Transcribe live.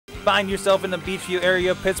Find yourself in the Beachview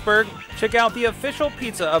area of Pittsburgh? Check out the official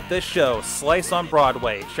pizza of this show, Slice on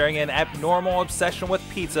Broadway, sharing an abnormal obsession with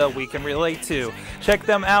pizza we can relate to. Check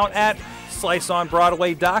them out at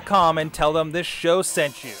sliceonbroadway.com and tell them this show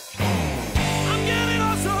sent you. I'm getting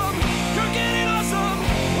awesome, you're getting awesome,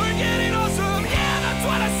 we're getting awesome, yeah, that's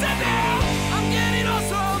what I said now. I'm getting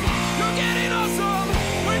awesome, you're getting awesome,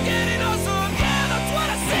 we're getting awesome, yeah, that's what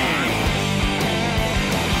I said.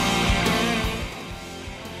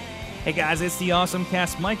 Hey guys, it's the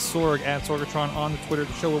AwesomeCast. Mike Sorg at Sorgatron on the Twitter,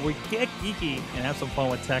 the show where we get geeky and have some fun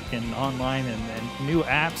with tech and online and new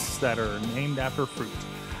apps that are named after fruit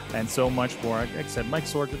and so much more. Like I said, Mike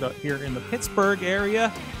Sorg here in the Pittsburgh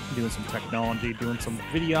area, doing some technology, doing some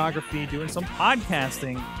videography, doing some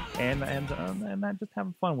podcasting, and just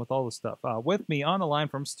having fun with all the stuff. With me on the line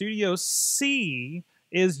from Studio C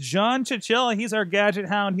is John Chilla. He's our gadget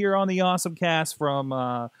hound here on the AwesomeCast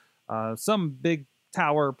from some big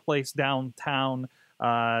tower place downtown,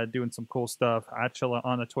 doing some cool stuff. Chilla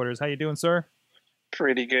on the Twitters. How you doing, sir?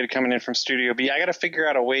 Pretty good coming in from Studio B. I got to figure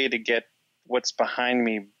out a way to get what's behind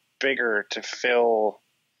me bigger to fill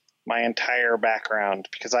my entire background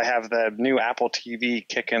because I have the new Apple TV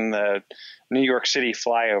kicking the New York City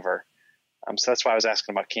flyover. So that's why I was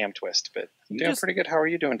asking about Cam Twist, but I'm doing pretty good. How are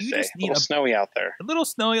you doing today? A little snowy out there. A little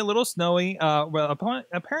snowy. Well,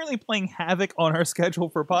 apparently playing havoc on our schedule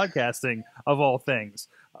for podcasting, of all things.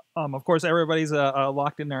 Of course, everybody's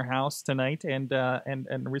locked in their house tonight and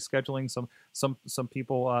rescheduling some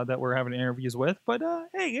people that we're having interviews with. But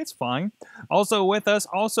hey, it's fine. Also with us,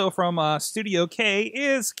 also from Studio K,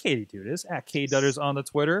 is Katie Dudders at Dudders on the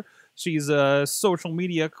Twitter. She's a social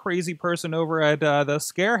media crazy person over at the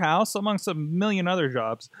Scare House, amongst a million other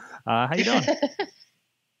jobs. How you doing?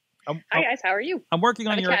 Hi guys, how are you? I'm working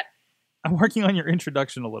on your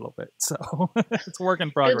introduction a little bit, so it's a work in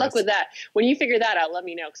progress. Good luck with that. When you figure that out, let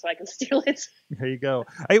me know so I can steal it. There you go.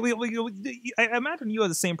 I imagine you have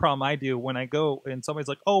the same problem I do when I go and somebody's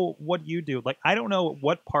like, "Oh, what do you do?" Like, I don't know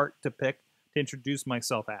what part to pick to introduce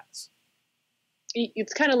myself as.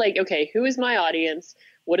 It's kind of like, okay, who is my audience?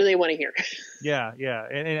 What do they want to hear? Yeah.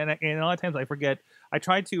 And a lot of times I forget. I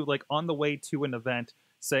try to, like, on the way to an event,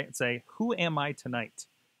 say, who am I tonight?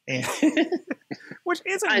 And which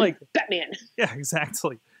isn't I'm like Batman. Yeah,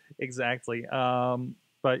 exactly.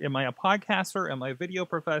 But am I a podcaster? Am I a video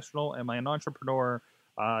professional? Am I an entrepreneur?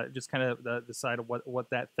 Just kind of decide what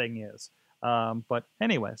that thing is. But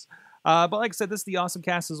anyways, but like I said, this is the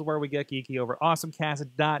AwesomeCast. This is where we get geeky over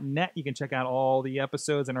awesomecast.net. You can check out all the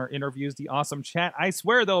episodes and our interviews, the Awesome Chat. I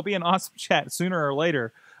swear there'll be an Awesome Chat sooner or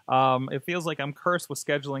later. It feels like I'm cursed with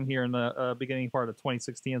scheduling here in the beginning part of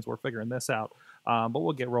 2016 as we're figuring this out. But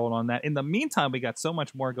we'll get rolling on that. In the meantime, we got so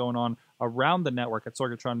much more going on around the network at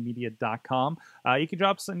sorgatronmedia.com. You can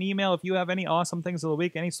drop us an email if you have any awesome things of the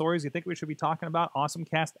week, any stories you think we should be talking about.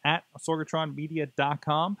 AwesomeCast at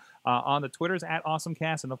sorgatronmedia.com. On the Twitters at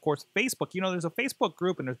AwesomeCast, and of course Facebook. You know, there's a Facebook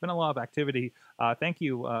group and there's been a lot of activity. Thank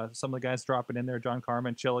you, some of the guys dropping in there. John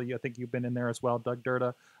Carmen, Chilla, I think you've been in there as well. Doug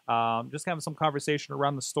Durda. Just having some conversation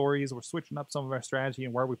around the stories. We're switching up some of our strategy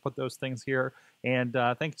and where we put those things here. And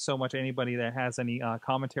thank you so much anybody that has any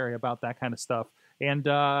commentary about that kind of stuff. And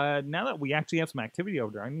now that we actually have some activity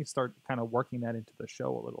over there, I need to start kind of working that into the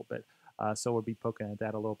show a little bit. So we'll be poking at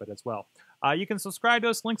that a little bit as well. You can subscribe to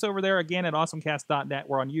us. Links over there again at awesomecast.net.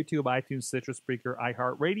 We're on YouTube, iTunes, Stitcher, Spreaker,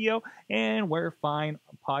 iHeartRadio, and where fine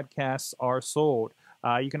podcasts are sold.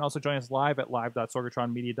 You can also join us live at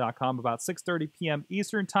live.sorgatronmedia.com about 6:30 p.m.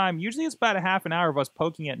 Eastern Time. Usually it's about a half an hour of us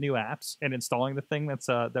poking at new apps and installing the thing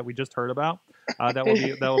that we just heard about. That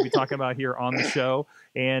we'll be talking about here on the show,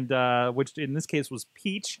 and which in this case was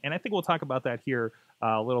Peach, and I think we'll talk about that here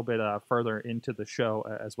a little bit further into the show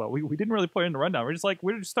as well. We didn't really put it in the rundown. We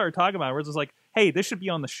just started talking about it. We're just like, hey, this should be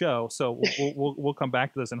on the show, so we'll come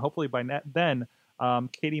back to this, and hopefully by then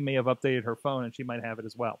Katie may have updated her phone and she might have it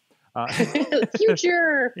as well.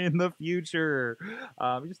 Future. In the future,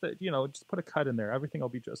 just put a cut in there. Everything will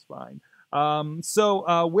be just fine.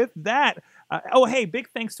 So with that, hey, big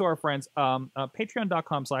thanks to our friends,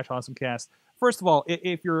 patreon.com/awesomecast. First of all,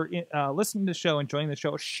 if you're listening to the show, enjoying the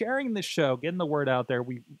show, sharing the show, getting the word out there,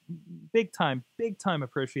 we big time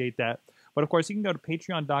appreciate that. But of course, you can go to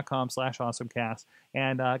patreon.com/awesomecast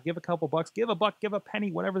and give a couple bucks, give a buck, give a penny,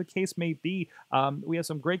 whatever the case may be. We have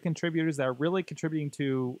some great contributors that are really contributing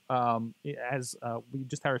to, as we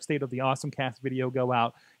just had our State of the AwesomeCast video go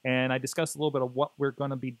out, and I discussed a little bit of what we're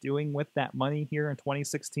going to be doing with that money here in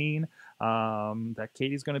 2016, that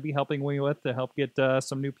Katie's going to be helping me with to help get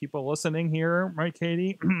some new people listening here, right,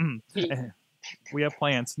 Katie? We have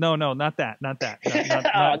plans. No, not that. Not, dang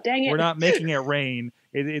it. We're not making it rain.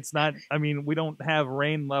 It's not. I mean, we don't have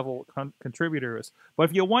rain level contributors. But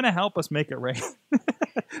if you want to help us make it rain,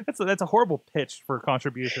 that's a horrible pitch for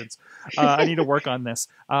contributions. I need to work on this.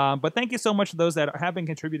 But thank you so much to those that have been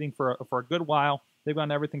contributing for a good while. They've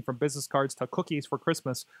done everything from business cards to cookies for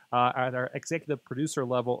Christmas at our executive producer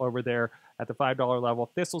level over there at the $5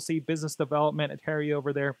 level. Thistleseed Business Development at Terry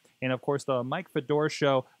over there. And, of course, the Mike Fedor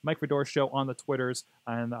Show on the Twitters,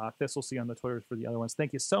 and Thistleseed on the Twitters for the other ones.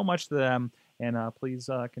 Thank you so much to them. And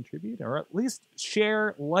please contribute, or at least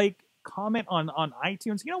share, like, comment on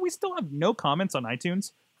iTunes. You know, we still have no comments on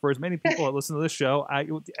iTunes for as many people that listen to this show.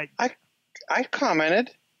 I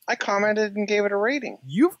commented. I commented and gave it a rating.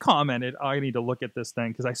 You've commented. I need to look at this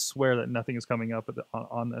thing because I swear that nothing is coming up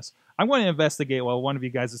on this. I'm going to investigate while one of you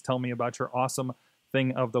guys is telling me about your awesome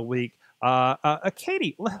thing of the week.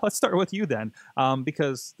 Katie, let's start with you then,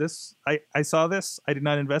 because I saw this. I did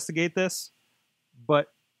not investigate this,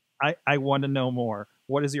 but I want to know more.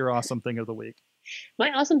 What is your awesome thing of the week?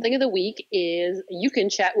 My awesome thing of the week is you can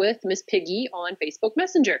chat with Miss Piggy on Facebook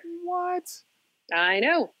Messenger. What? I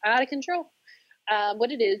know, out of control.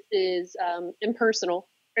 What it is in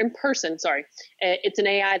person. Sorry, it's an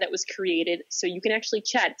AI that was created so you can actually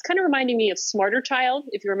chat. It's kind of reminding me of Smarter Child,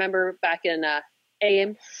 if you remember back in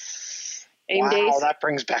AIM days. Wow, that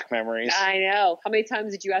brings back memories. I know. How many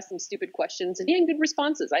times did you ask them stupid questions and getting good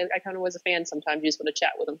responses? I kind of was a fan. Sometimes you just want to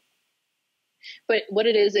chat with them. But what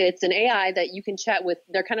it is, it's an AI that you can chat with.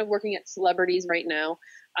 They're kind of working at celebrities right now,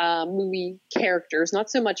 movie characters, not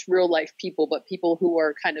so much real life people, but people who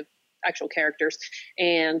are kind of actual characters.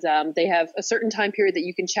 And they have a certain time period that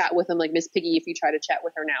you can chat with them, like Miss Piggy. If you try to chat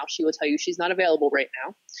with her now, she will tell you she's not available right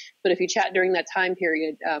now. But if you chat during that time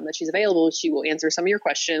period that she's available, she will answer some of your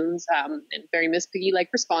questions and very Miss Piggy-like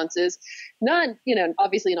responses. Not,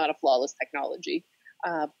 obviously not a flawless technology,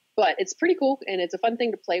 but it's pretty cool and it's a fun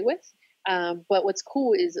thing to play with. But what's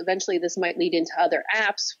cool is eventually this might lead into other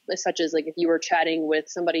apps, such as like if you were chatting with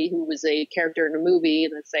somebody who was a character in a movie,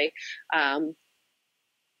 let's say,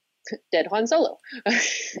 Dead Han Solo.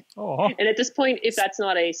 Oh. And at this point, if that's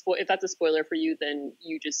a spoiler for you, then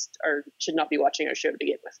you just should not be watching our show to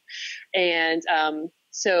begin with. And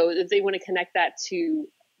so if they want to connect that to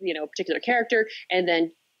a particular character and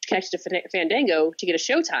then connect to Fandango to get a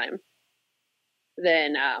showtime,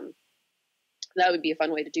 then that would be a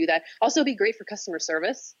fun way to do that. Also, be great for customer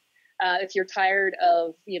service. If you're tired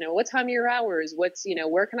of, what time are your hours?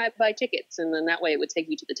 Where can I buy tickets? And then that way it would take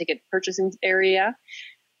you to the ticket purchasing area.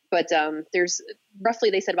 But there's roughly,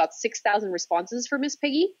 they said about 6,000 responses for Miss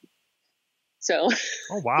Piggy. So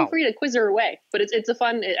oh, wow. Feel free to quiz her away. But it's a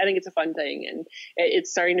fun, I think it's a fun thing. And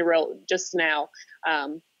it's starting to roll just now.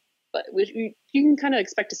 But you can kind of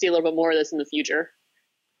expect to see a little bit more of this in the future.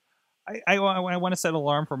 I want to set an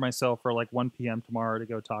alarm for myself for like 1 p.m. tomorrow to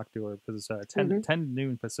go talk to her because it's 10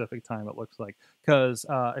 noon Pacific time, it looks like. Because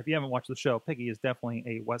if you haven't watched the show, Piggy is definitely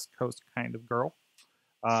a West Coast kind of girl.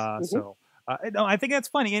 So no, I think that's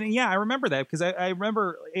funny. And yeah, I remember that because I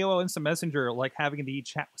remember AOL Instant Messenger like having the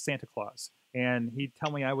chat with Santa Claus. And he'd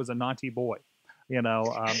tell me I was a naughty boy,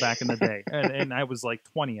 back in the day. And I was like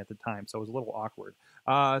 20 at the time, so it was a little awkward.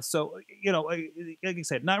 So, like I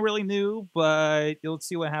said, not really new, but let's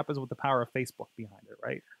see what happens with the power of Facebook behind it,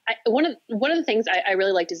 right? One of the things I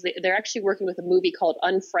really liked is they're actually working with a movie called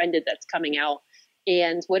Unfriended that's coming out.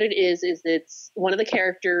 And what it is it's one of the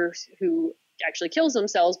characters who actually kills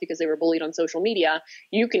themselves because they were bullied on social media.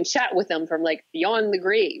 You can chat with them from like beyond the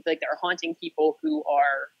grave. Like they're haunting people who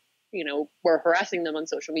are, were harassing them on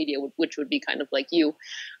social media, which would be kind of like you,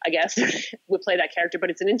 I guess, would play that character.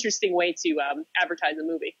 But it's an interesting way to advertise a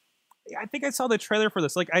movie. I think I saw the trailer for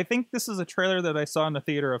this. Like, I think this is a trailer that I saw in the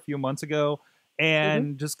theater a few months ago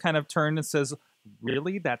and just kind of turned and says,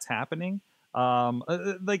 really, that's happening?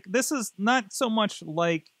 Like, this is not so much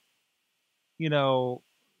like,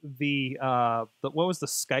 the what was the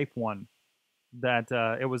Skype one that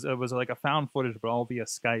it was like a found footage but all via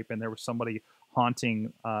Skype and there was somebody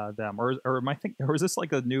haunting them or is this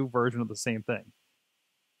like a new version of the same thing?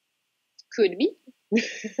 Could be.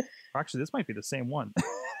 Actually, this might be the same one.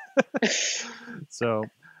 So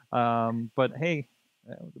but hey,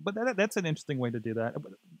 but that's an interesting way to do that.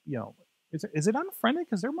 But, is it unfriended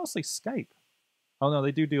because they're mostly Skype? Oh no,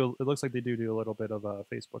 they do it looks like they do a little bit of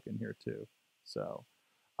Facebook in here too. So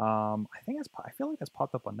I feel like that's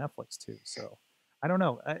popped up on Netflix too. So I don't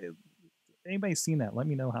know. Anybody seen that? Let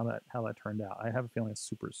me know how that turned out. I have a feeling it's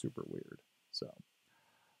super, super weird. So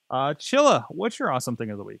Chilla, what's your awesome thing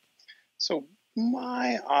of the week? So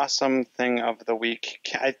My awesome thing of the week,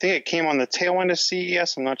 I think it came on the tail end of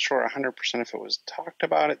CES. I'm not sure 100% if it was talked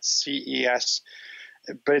about at CES,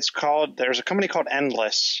 but there's a company called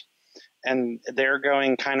Endless, and they're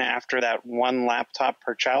going kind of after that one laptop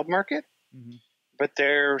per child market, but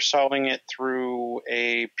they're solving it through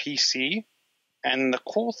a PC. And the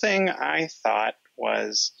cool thing I thought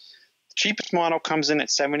was the cheapest model comes in at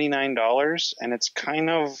 $79, and it's kind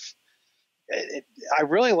of, I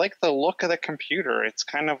really like the look of the computer. It's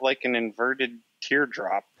kind of like an inverted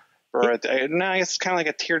teardrop, or no, it's kind of like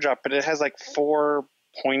a teardrop, but it has like 4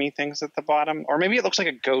 pointy things at the bottom, or maybe it looks like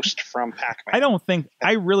a ghost from Pac-Man.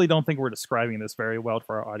 I really don't think we're describing this very well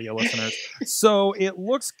for our audio listeners. So it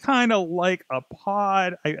looks kind of like a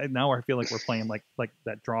pod. Now I feel like we're playing like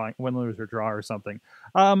that drawing, Win, Lose, or Draw or something.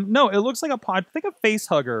 No, it looks like a pod. Think of Face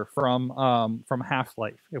Hugger from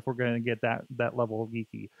Half-Life, if we're going to get that level of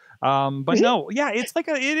geeky. But no, yeah, it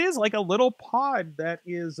is like a little pod that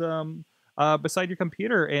is beside your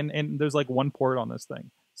computer, and there's like one port on this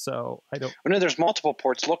thing. So I don't. Oh, no, there's multiple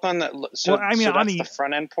ports. Look on the. So, well, I mean, so that's the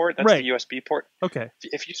front end port. That's the USB port. Okay.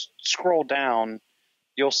 If you scroll down,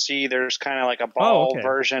 you'll see there's kind of like a ball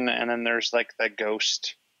version, and then there's like the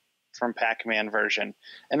ghost from Pac-Man version.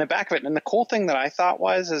 And the back of it. And the cool thing that I thought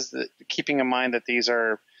is that, keeping in mind that these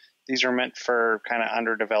are meant for kind of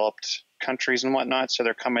underdeveloped countries and whatnot, so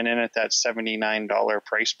they're coming in at that $79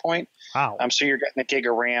 price point. Wow. So you're getting a gig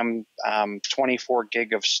of RAM, 24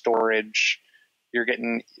 gig of storage. You're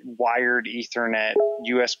getting wired Ethernet,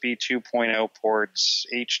 USB 2.0 ports,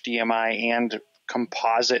 HDMI, and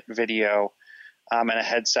composite video, and a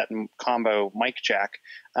headset and combo mic jack.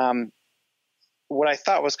 What I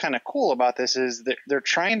thought was kind of cool about this is that they're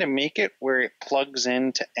trying to make it where it plugs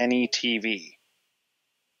into any TV.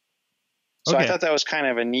 So I thought that was kind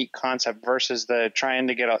of a neat concept versus the trying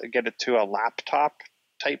to get it to a laptop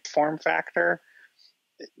type form factor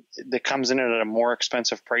that comes in at a more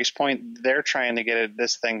expensive price point. They're trying to get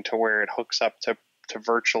this thing to where it hooks up to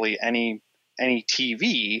virtually any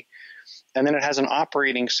TV, and then it has an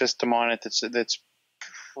operating system on it that's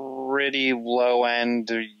pretty low end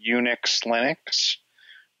Unix Linux,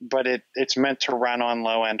 but it's meant to run on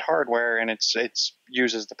low end hardware, and it's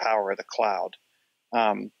uses the power of the cloud.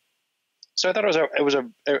 So I thought it was a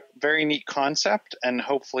very neat concept, and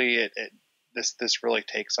hopefully this really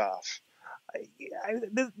takes off.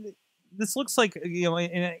 This looks like,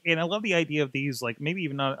 and I love the idea of these, like maybe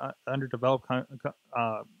even not underdeveloped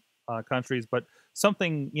countries, but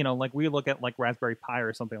something, like we look at like Raspberry Pi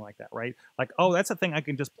or something like that, right? Like, oh, that's a thing I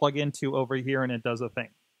can just plug into over here and it does a thing,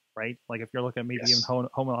 right? Like if you're looking at maybe even home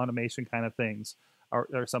automation kind of things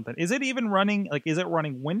or something. Is it even running, like, is it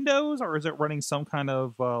running Windows or is it running some kind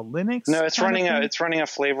of Linux? No, it's running a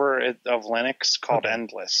flavor of Linux called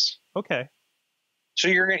Endless. Okay. So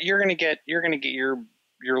you're gonna get your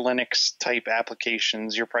Linux type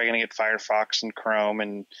applications. You're probably gonna get Firefox and Chrome,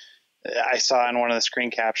 and I saw in one of the screen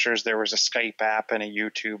captures there was a Skype app and a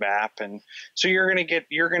YouTube app, and so you're gonna get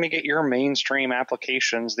your mainstream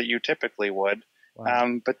applications that you typically would.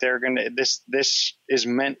 Wow. But this is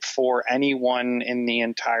meant for anyone in the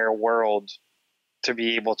entire world to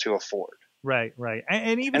be able to afford. Right.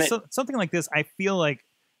 And even something like this, I feel like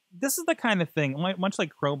this is the kind of thing, much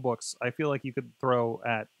like Chromebooks, I feel like you could throw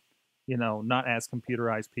at, not as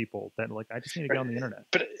computerized people that like, I just need to get on the internet.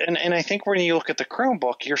 But and I think when you look at the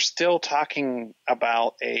Chromebook, you're still talking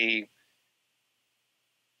about a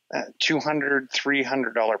 $200,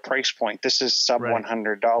 $300 price point. This is sub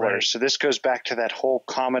 $100. Right. So this goes back to that whole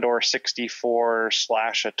Commodore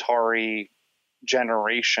 64/Atari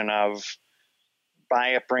generation of buy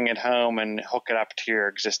it, bring it home, and hook it up to your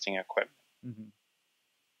existing equipment. Mm-hmm.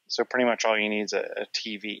 So pretty much all you need is a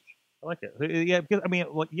TV. I like it. Yeah, because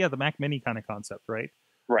the Mac Mini kind of concept, right?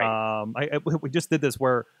 Right. We just did this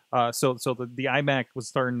where so the iMac was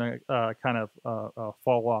starting to kind of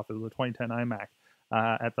fall off. It was a 2010 iMac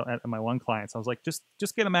at my one client. So I was like, just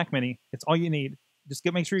get a Mac Mini. It's all you need. Just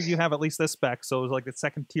make sure you have at least this spec. So it was like the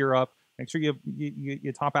second tier up. Make sure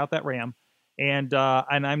you top out that RAM, and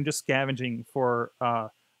I'm just scavenging for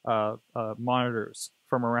monitors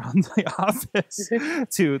from around the office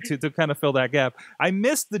to kind of fill that gap. I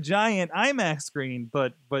missed the giant iMac screen,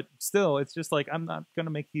 but still, it's just like, I'm not going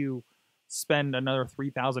to make you spend another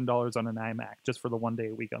 $3,000 on an iMac just for the 1 day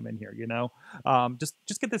a week I'm in here, just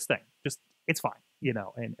get this thing. Just, it's fine,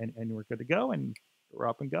 and we're good to go, and we're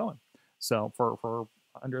up and going. So for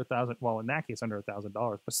under $1,000, well, in that case, under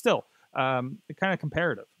 $1,000, but still, kind of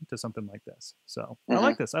comparative to something like this. So I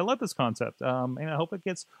like this. I love this concept. And I hope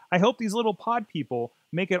I hope these little pod people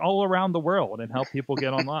make it all around the world and help people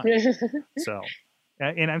get online. So,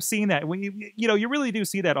 and I'm seeing that when you really do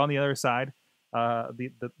see that on the other side.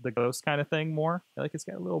 the Ghost kind of thing more. Like it's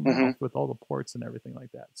got a little mouth with all the ports and everything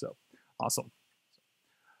like that. So awesome.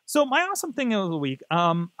 So my awesome thing of the week,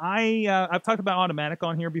 I've talked about Automatic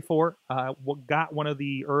on here before. Got one of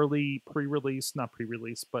the early not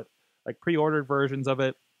pre-release, but like pre-ordered versions of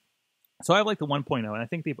it. So I have like the 1.0, and I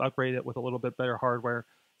think they've upgraded it with a little bit better hardware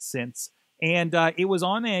since. And it was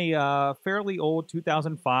on a fairly old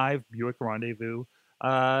 2005 Buick Rendezvous,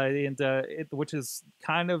 which has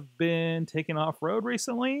kind of been taken off road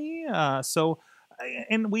recently.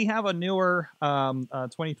 And we have a newer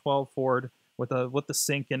 2012 Ford with the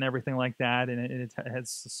sync and everything like that, and it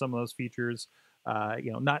has some of those features.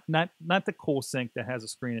 Not the cool sync that has a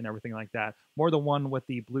screen and everything like that. More the one with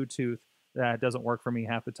the Bluetooth that doesn't work for me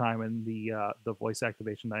half the time, and the voice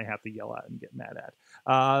activation that I have to yell at and get mad at.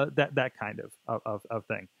 That kind of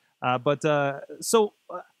thing.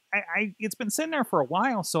 It's been sitting there for a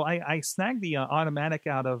while, so I snagged the Automatic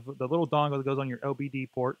out of the little dongle that goes on your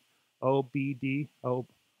OBD port. OBD.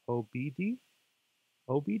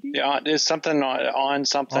 Yeah, is something on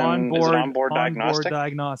something? Is it onboard diagnostic? Onboard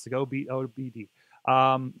diagnostic. OBD.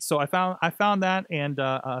 So I found that and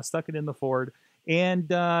stuck it in the Ford, and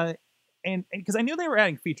because I knew they were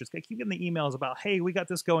adding features. I keep getting the emails about, hey, we got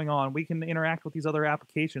this going on. We can interact with these other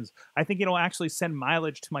applications. I think it'll actually send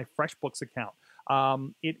mileage to my FreshBooks account.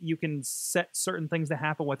 You can set certain things to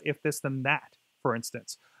happen with if this then that, for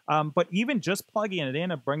instance. But even just plugging it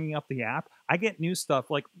in and bringing up the app, I get new stuff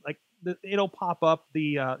like it'll pop up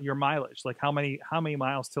the your mileage, like how many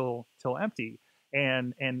miles till empty,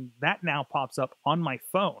 and that now pops up on my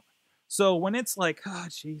phone. So when it's like, oh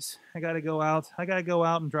geez, I gotta go out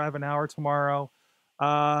and drive an hour tomorrow.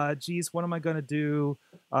 Geez, what am I gonna do?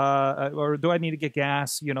 Or do I need to get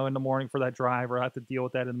gas, in the morning for that drive, or I have to deal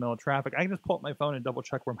with that in the middle of traffic? I can just pull up my phone and double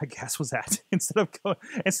check where my gas was at instead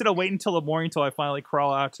of waiting until the morning till I finally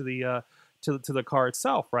crawl out to the to the car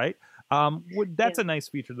itself, right? That's a nice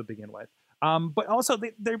feature to begin with. But also,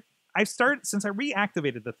 since I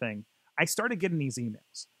reactivated the thing, I started getting these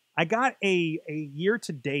emails. I got a year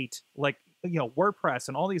to date, like WordPress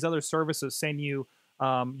and all these other services send you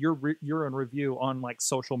your year in review on like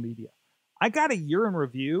social media. I got a year in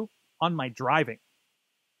review on my driving.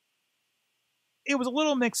 It was a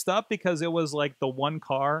little mixed up because it was like the one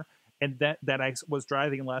car, and that I was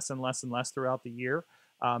driving less and less and less throughout the year,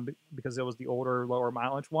 because it was the older, lower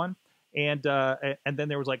mileage one. And then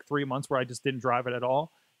there was like 3 months where I just didn't drive it at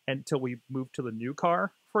all until we moved to the new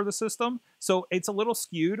car for the system. So it's a little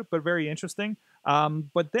skewed, but very interesting.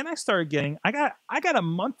 But then I started getting, I got a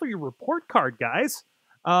monthly report card, guys.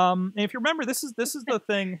 And if you remember, this is the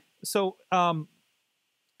thing. So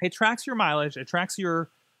it tracks your mileage, it tracks your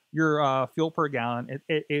fuel per gallon.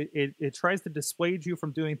 It tries to dissuade you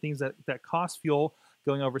from doing things that cost fuel,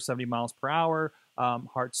 going over 70 miles per hour.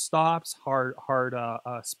 Hard stops, hard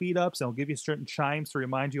speed ups, and it'll give you certain chimes to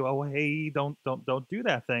remind you, oh hey, don't do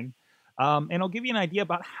that thing, and it'll give you an idea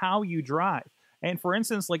about how you drive. And for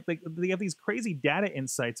instance, like they have these crazy data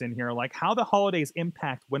insights in here, like how the holidays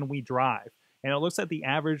impact when we drive, and it looks at the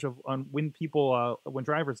average of when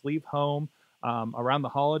drivers leave home around the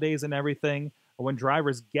holidays and everything, or when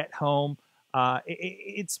drivers get home.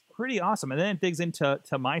 It's pretty awesome. And then it digs into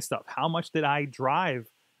my stuff. How much did I drive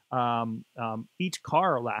each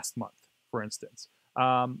car last month, for instance,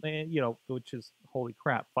 which is, holy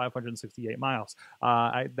crap, 568 miles.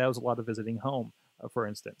 That was a lot of visiting home, for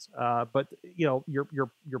instance. But your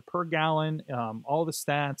per gallon, all the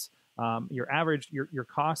stats, your average, your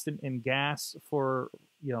cost in gas for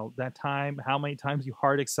that time, how many times you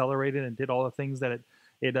hard accelerated and did all the things that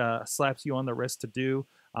it slaps you on the wrist to do.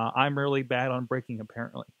 I'm really bad on braking,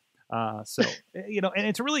 apparently. And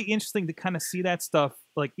it's really interesting to kind of see that stuff,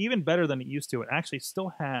 like even better than it used to. It actually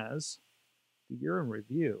still has the year in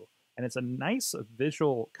review, and it's a nice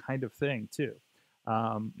visual kind of thing too.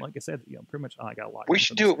 Like I said, pretty much. I got a lot. We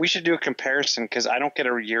should do a comparison, because I didn't get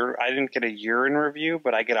a year in review,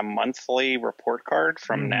 but I get a monthly report card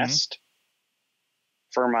from Nest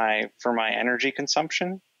for my energy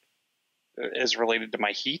consumption is related to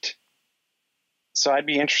my heat. So I'd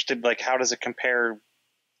be interested, like, how does it compare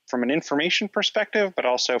from an information perspective, but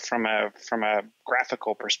also from a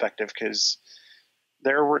graphical perspective, because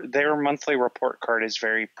their monthly report card is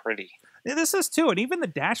very pretty. This is too, and even the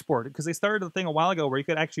dashboard, because they started the thing a while ago where you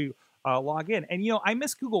could actually log in. And I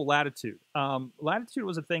miss Google Latitude. Latitude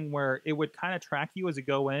was a thing where it would kind of track you as you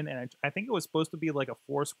go in, and I think it was supposed to be like a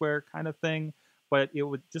Foursquare kind of thing, but it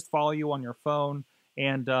would just follow you on your phone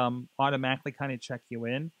and automatically kind of check you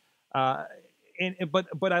in. But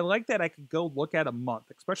I like that I could go look at a month,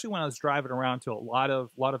 especially when I was driving around to a lot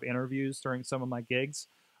of interviews during some of my gigs.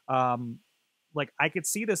 like I could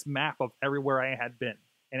see this map of everywhere I had been,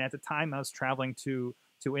 and at the time I was traveling to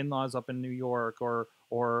in-laws up in New York, or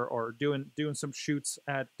doing some shoots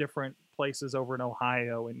at different places over in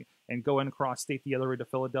Ohio, and going across state the other way to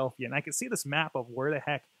Philadelphia, and I could see this map of where the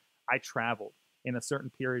heck I traveled in a certain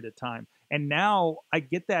period of time. And now I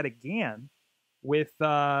get that again with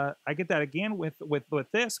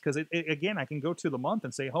with this, because it again, I can go to the month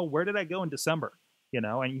and say, oh, where did I go in December?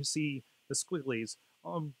 And you see the squigglies,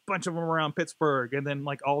 a bunch of them around Pittsburgh, and then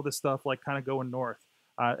like all this stuff like kind of going north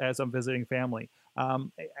as I'm visiting family. I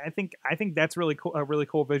think that's really cool, a really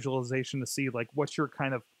cool visualization to see like what your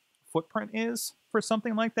kind of footprint is for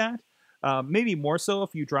something like that. Maybe more so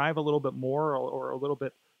if you drive a little bit more, or a little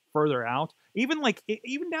bit further out, even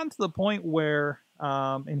down to the point where,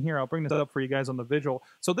 and here I'll bring this up for you guys on the visual.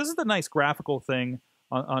 So this is the nice graphical thing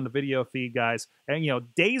on the video feed, guys. And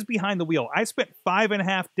days behind the wheel. I spent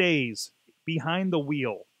 5.5 days behind the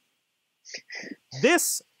wheel.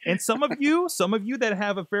 This, and some of you that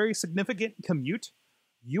have a very significant commute,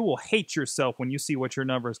 you will hate yourself when you see what your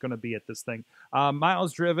number is going to be at this thing.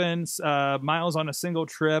 Miles driven, miles on a single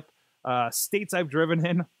trip, states I've driven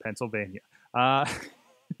in, Pennsylvania. I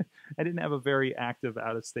didn't have a very active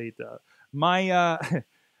out-of-state. My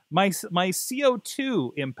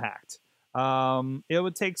CO2 impact. It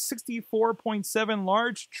would take 64.7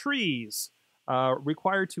 large trees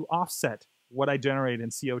required to offset what I generate in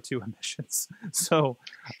CO2 emissions. So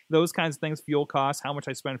those kinds of things, fuel costs, how much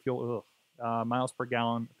I spend fuel, miles per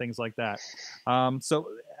gallon, things like that. So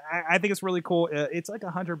I think it's really cool. It's like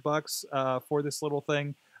 $100 for this little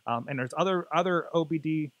thing, and there's other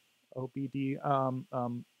OBD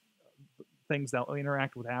things that will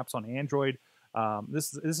interact with apps on Android.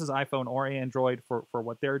 This is iPhone or Android for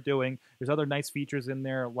what they're doing. There's other nice features in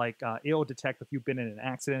there, like it'll detect if you've been in an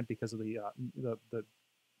accident because of the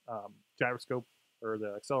gyroscope or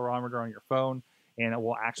the accelerometer on your phone, and it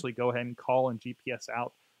will actually go ahead and call and GPS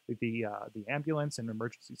out the ambulance and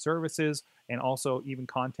emergency services, and also even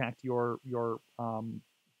contact your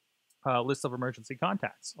list of emergency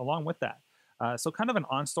contacts along with that. So kind of an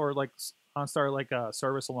OnStar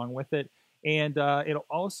service along with it. And it'll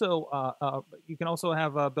also you can also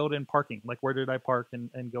have built-in parking, like where did I park,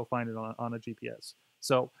 and go find it on a GPS.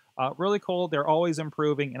 So really cool. They're always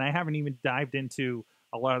improving, and I haven't even dived into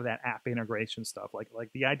a lot of that app integration stuff, like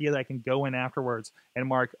the idea that I can go in afterwards and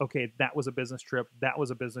mark, okay, that was a business trip, that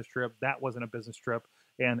was a business trip, that wasn't a business trip,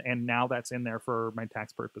 and now that's in there for my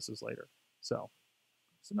tax purposes later. So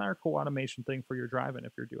it's another cool automation thing for your driving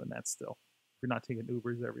if you're doing that still, if you're not taking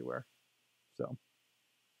Ubers everywhere. So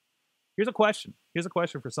here's a question. Here's a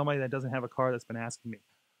question for somebody that doesn't have a car that's been asking me.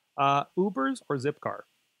 Ubers or Zipcar?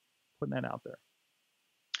 Putting that out there.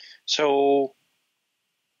 So,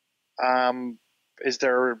 is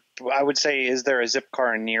there a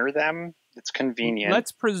Zipcar near them that's convenient?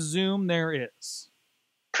 Let's presume there is.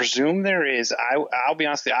 Presume there is. I'll be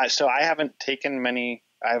honest with you. So I haven't taken any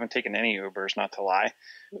Ubers, not to lie.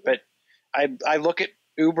 But I look at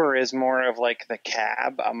Uber as more of like the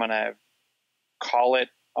cab. I'm going to call it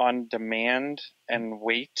on demand and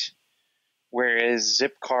wait, whereas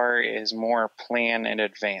Zipcar is more plan in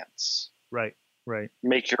advance. Right.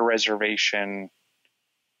 Make your reservation.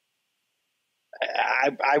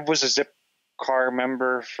 I was a Zipcar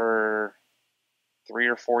member for 3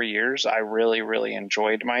 or 4 years. I really, really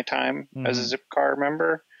enjoyed my time as a Zipcar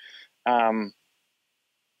member.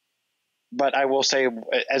 But I will say,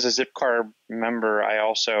 as a Zipcar member, I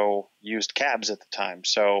also used cabs at the time.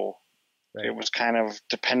 So right. It was kind of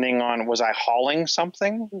depending on, was I hauling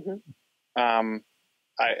something? Mm-hmm.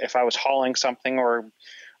 If I was hauling something or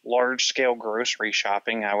large scale grocery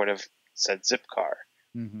shopping, I would have said Zipcar.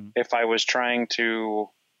 Mm-hmm. If I was trying to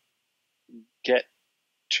get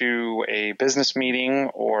to a business meeting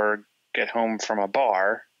or get home from a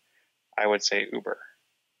bar, I would say Uber.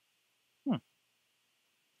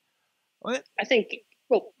 I think,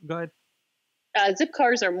 well, go ahead.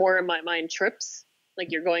 Zipcars are more in my mind trips.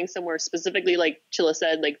 Like you're going somewhere specifically, like Chilla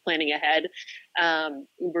said, like planning ahead.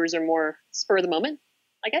 Ubers are more spur of the moment,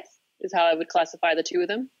 I guess, is how I would classify the two of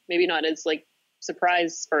them. Maybe not as like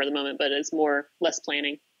surprise spur of the moment, but it's more less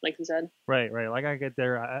planning, like you said. Right. Like I get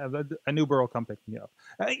there, an Uber will come pick me up.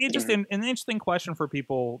 It's just an interesting question for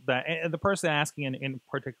people that the person asking in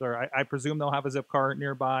particular, I presume they'll have a Zipcar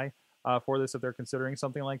nearby for this if they're considering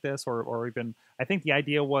something like this, or even, I think the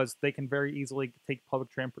idea was they can very easily take public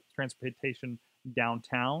transportation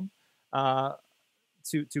downtown to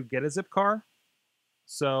get a Zipcar.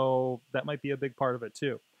 So that might be a big part of it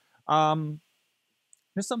too.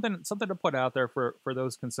 Just something to put out there for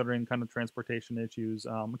those considering kind of transportation issues.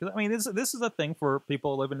 Because I mean, this is a thing for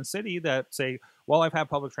people who live in a city that say, well, I've had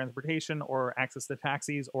public transportation or access to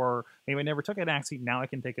taxis, or maybe I never took a taxi, now I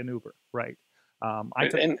can take an Uber, right?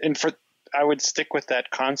 I would stick with that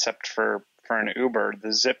concept for an Uber.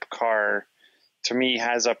 The Zip car to me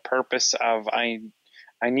has a purpose of I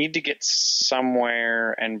need to get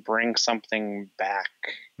somewhere and bring something back.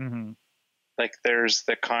 Mm-hmm. Like there's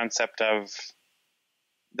the concept of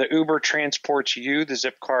the Uber transports you, the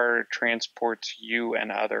Zip car transports you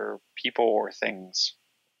and other people or things.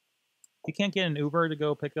 You can't get an Uber to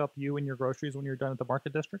go pick up you and your groceries when you're done at the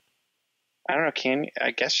market district? I don't know.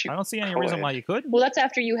 I guess you I don't see any could. reason why you could. Well, that's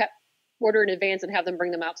after you order in advance and have them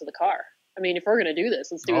bring them out to the car. I mean, if we're going to do this,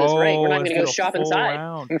 let's do this right. We're not going to go shop inside.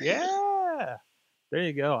 Round. Yeah. There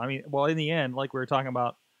you go. I mean, well, in the end, like we were talking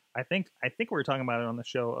about, I think we were talking about it on the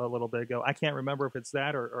show a little bit ago. I can't remember if it's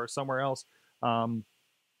that or somewhere else.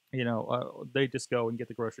 They just go and get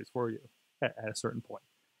the groceries for you at a certain point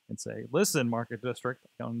and say, listen, Market District,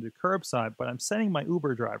 I'm going to do curbside, but I'm sending my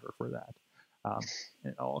Uber driver for that.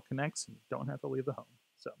 It all connects and you don't have to leave the home.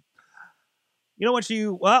 So, you know what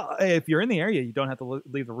if you're in the area, you don't have to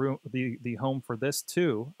leave the home for this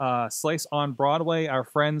too. Slice on Broadway, our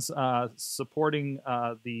friends supporting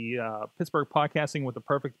the Pittsburgh podcasting with the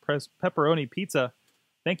perfect pepperoni pizza.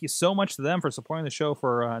 Thank you so much to them for supporting the show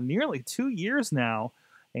for nearly 2 years now.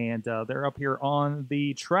 And they're up here on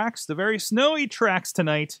the tracks, the very snowy tracks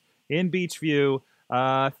tonight in Beachview.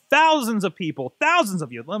 Thousands of people, thousands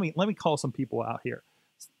of you. Let me call some people out here.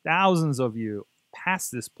 Thousands of you pass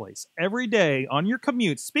this place every day on your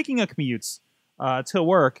commutes. Speaking of commutes to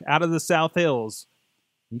work out of the South Hills,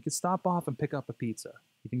 you can stop off and pick up a pizza.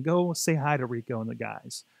 You can go say hi to Rico and the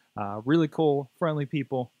guys. Really cool, friendly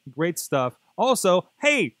people, great stuff. Also,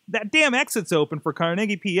 hey, that damn exit's open for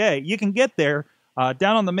Carnegie, PA. You can get there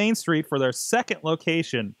down on the main street for their second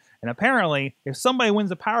location. And apparently, if somebody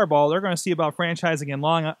wins a Powerball, they're going to see about franchising in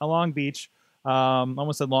Long Beach.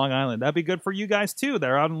 Almost said Long Island. That'd be good for you guys, too.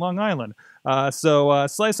 They're out in Long Island. So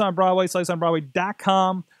Slice on Broadway,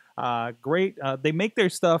 sliceonbroadway.com. Great. They make their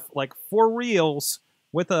stuff like for reals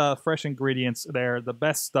with fresh ingredients there. The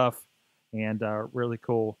best stuff. And really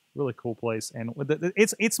cool place. And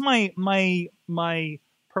it's my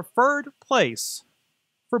preferred place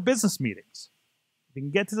for business meetings. You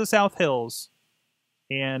can get to the South Hills,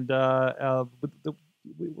 and we're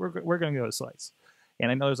going to go to Slice. And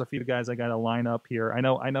I know there's a few guys I got to line up here. I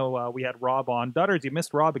know we had Rob on. Dudders, you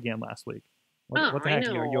missed Rob again last week. What the heck?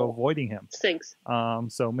 You're avoiding him. Stinks.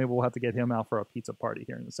 So maybe we'll have to get him out for a pizza party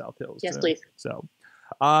here in the South Hills. Yes, please. So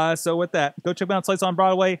with that, go check them out,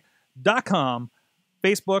 sliceonbroadway.com,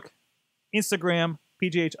 Facebook, Instagram,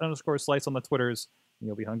 PGH_Slice on the Twitters.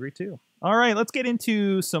 You'll be hungry too. All right, let's get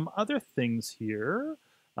into some other things here.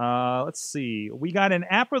 Let's see. We got an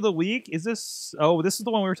app of the week. Is this? Oh, this is the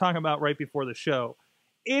one we were talking about right before the show.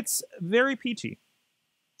 It's very peachy.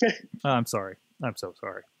 I'm sorry. I'm so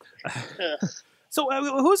sorry. So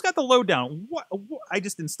who's got the lowdown? What? I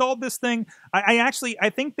just installed this thing. I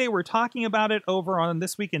think they were talking about it over on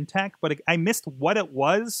This Week in Tech, but I missed what it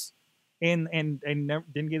was. And never,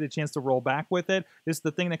 didn't get a chance to roll back with it. This is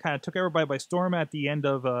the thing that kind of took everybody by storm at the end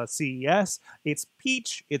of CES. It's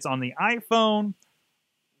Peach. It's on the iPhone.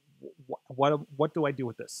 What do I do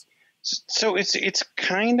with this? So it's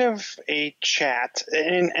kind of a chat,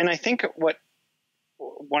 and I think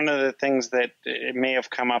one of the things that it may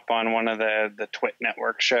have come up on one of the Twit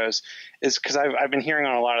Network shows is because I've been hearing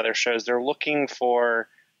on a lot of their shows, they're looking for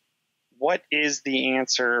what is the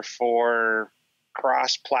answer for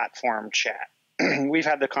cross-platform chat. We've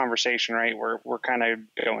had the conversation, right? We're kind of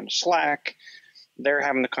going to Slack. They're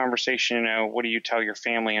having the conversation, what do you tell your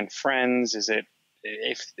family and friends? Is it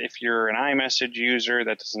if you're an iMessage user,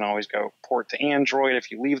 that doesn't always go port to Android.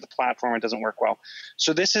 If you leave the platform, it doesn't work well.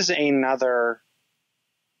 So this is another,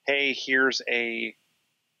 hey, here's a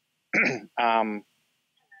for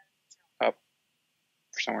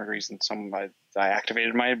some reason, I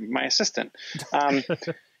activated my assistant.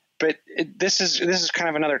 But this is kind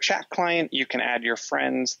of another chat client. You can add your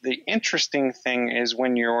friends. The interesting thing is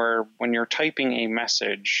when you're typing a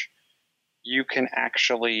message, you can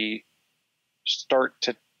actually start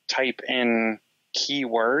to type in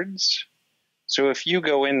keywords. So if you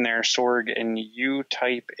go in there, Sorg, and you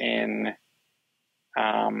type in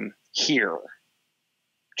here,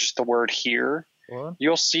 just the word here, What?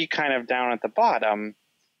 You'll see kind of down at the bottom,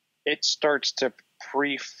 it starts to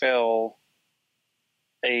pre-fill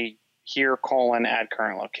a here : add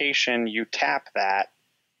current location. You tap that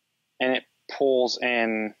and it pulls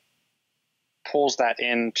that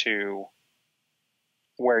into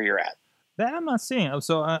where you're at. That I'm not seeing.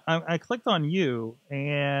 So I clicked on you,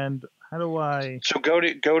 and how do I? So go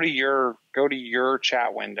to your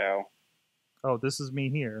chat window. Oh, this is me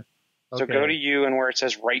here. So go to you, and where it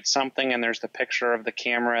says write something, and there's the picture of the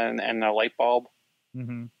camera and the light bulb,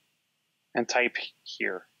 Mm-hmm. and type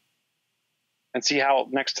here. And see how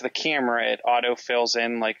next to the camera it auto fills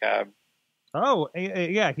in like a. Oh,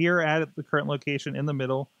 yeah, here at the current location in the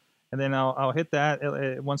middle, and then I'll hit that.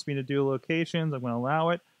 It wants me to do locations. I'm going to allow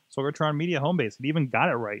it. Sorgatron Media home base. It even got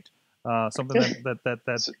it right. Something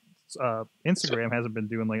that Instagram hasn't been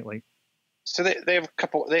doing lately. So they have a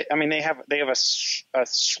couple. They have a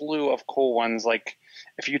slew of cool ones. Like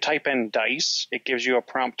if you type in dice, it gives you a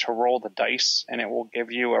prompt to roll the dice, and it will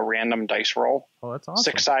give you a random dice roll. Oh, that's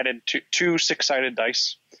awesome. Two 6-sided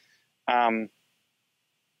dice.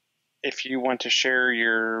 If you want to share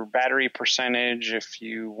your battery percentage, if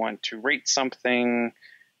you want to rate something,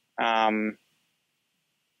 you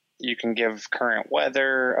can give current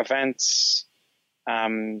weather, events.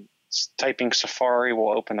 Typing Safari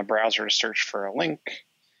will open the browser to search for a link.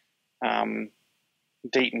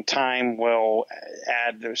 Date and time will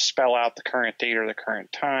spell out the current date or the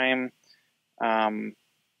current time.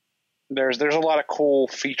 There's a lot of cool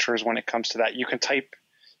features when it comes to that. You can type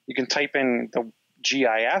in the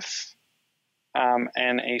GIF,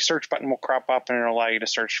 and a search button will crop up and it'll allow you to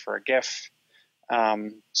search for a GIF.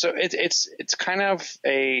 So it's kind of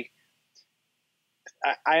a.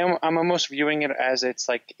 I'm almost viewing it as it's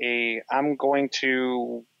like I'm going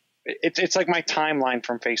to. It's like my timeline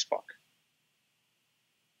from Facebook.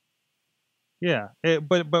 Yeah,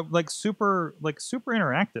 but like super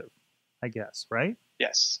interactive, I guess, right?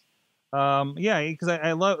 Yes. Yeah, because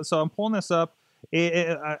I love. So I'm pulling this up.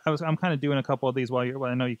 I'm kind of doing a couple of these while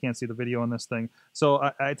I know you can't see the video on this thing. So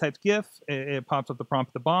I typed GIF. It pops up the prompt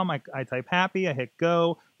at the bottom. I type happy. I hit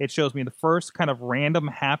go. It shows me the first kind of random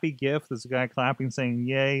happy GIF. There's a guy clapping saying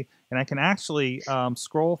yay, and I can actually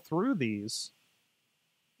scroll through these.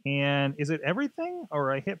 And is it everything,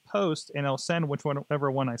 or I hit post and it'll send whichever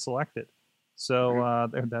one I selected. So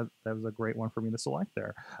that was a great one for me to select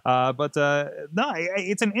there. But no,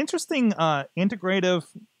 it's an interesting integrative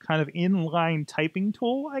kind of inline typing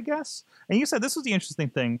tool, I guess. And you said this was the interesting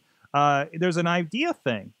thing. There's an idea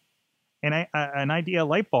thing, and an idea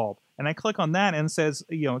light bulb, and I click on that and it says,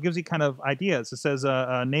 it gives you kind of ideas. It says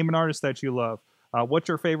name an artist that you love. What's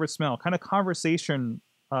your favorite smell? Kind of conversation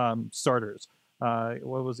starters.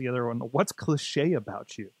 What was the other one? What's cliche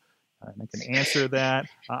about you? And I can answer that.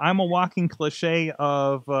 I'm a walking cliche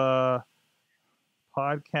of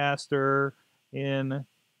podcaster in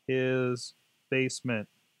his basement.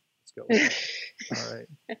 Let's go with that. All right.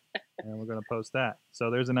 And we're going to post that. So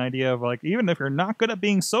there's an idea of like, even if you're not good at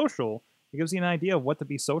being social, it gives you an idea of what to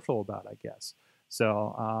be social about, I guess.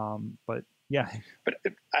 So, but yeah. But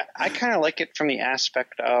I kind of like it from the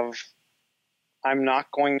aspect of I'm not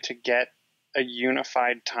going to get a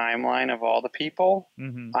unified timeline of all the people.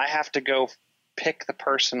 Mm-hmm. I have to go pick the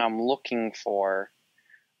person I'm looking for.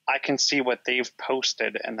 I can see what they've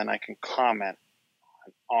posted, and then I can comment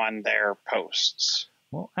on their posts.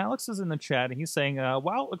 Well, Alex is in the chat, and he's saying,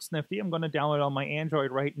 wow, it looks nifty. I'm going to download it on my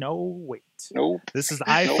Android, right? No, wait. Nope. This is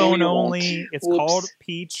iPhone no, only. It's Whoops. called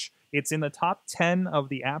Peach. It's in the top 10 of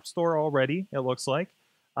the App Store already, it looks like.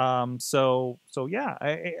 So yeah,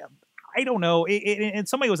 I don't know. And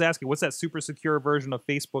somebody was asking, what's that super secure version of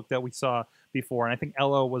Facebook that we saw before? And I think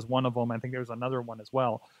Elo was one of them. I think there was another one as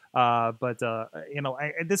well.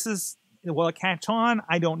 This is, will it catch on?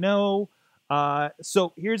 I don't know.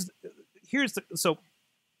 So is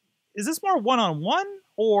this more one-on-one,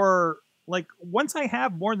 or like once I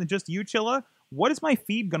have more than just you, Chilla, what is my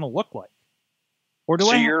feed going to look like? Or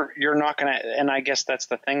do you're not going to, and I guess that's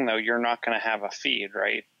the thing though, you're not going to have a feed,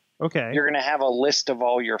 right? Okay. You're going to have a list of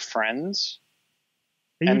all your friends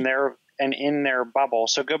and in their bubble.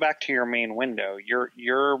 So go back to your main window.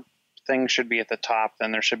 Your thing should be at the top.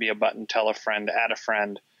 Then there should be a button, tell a friend, add a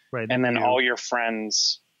friend. Right. And then all your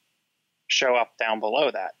friends show up down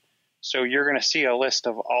below that. So you're going to see a list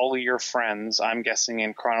of all of your friends, I'm guessing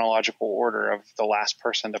in chronological order of the last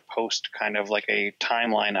person to post, kind of like a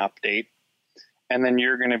timeline update. And then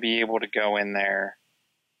you're going to be able to go in there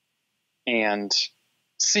and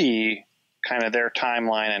see kind of their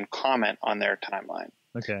timeline and comment on their timeline.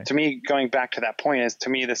 Okay. To me, going back to that point is, to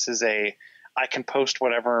me, this is I can post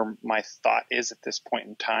whatever my thought is at this point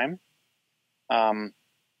in time.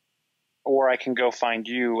 Or I can go find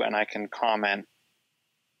you and I can comment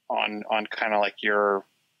on kind of like your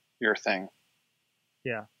thing.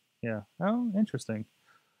 Yeah. Yeah. Oh, interesting.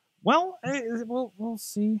 Well, we'll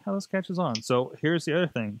see how this catches on. So here's the other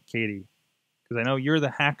thing, Katie, because I know you're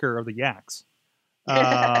the hacker of the yaks.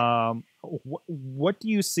 What do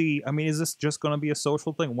you see? I mean, is this just going to be a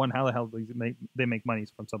social thing? One, how the hell do they make money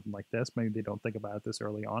from something like this? Maybe they don't think about it this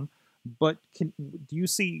early on. But do you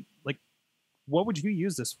see, like, what would you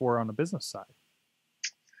use this for on the business side?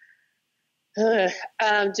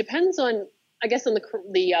 Depends on, I guess, on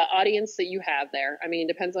the audience that you have there. I mean,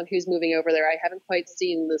 it depends on who's moving over there. I haven't quite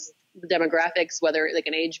seen the demographics, whether like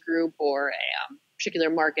an age group or a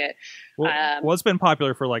particular market. Well, it's been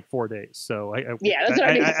popular for like 4 days, so yeah, that's what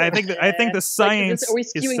I mean. I think the science are we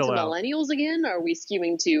skewing is still to out. millennials again? Are we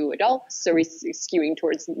skewing to adults? Are we skewing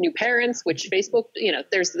towards new parents? Which Facebook,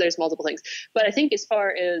 there's multiple things. But I think as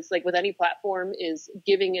far as like with any platform is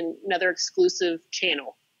giving another exclusive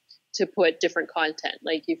channel to put different content.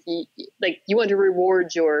 Like if you want to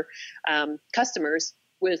reward your customers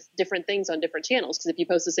with different things on different channels, because if you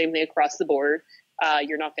post the same thing across the board,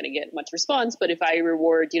 you're not going to get much response. But if I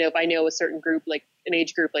reward, if I know a certain group, like an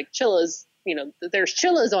age group like Chilla's, there's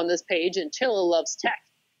Chillas on this page and Chilla loves tech,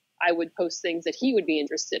 I would post things that he would be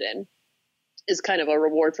interested in as kind of a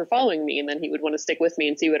reward for following me, and then he would want to stick with me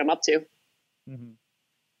and see what I'm up to. Mm-hmm.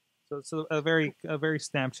 So a very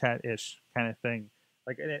Snapchat-ish kind of thing.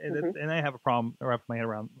 Like, and I have a problem wrapping my head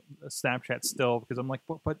around Snapchat still, because I'm like,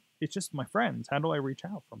 but it's just my friends. How do I reach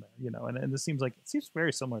out from there? And this seems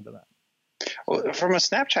very similar to that. Well, from a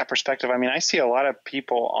Snapchat perspective, I mean, I see a lot of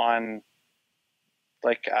people on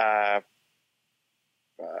like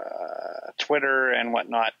Twitter and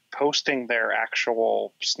whatnot posting their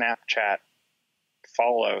actual Snapchat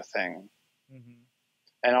follow thing,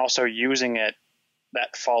 and also using that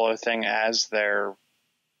follow thing as their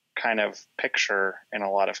kind of picture in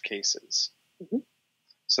a lot of cases.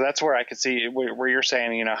 So that's where I could see where you're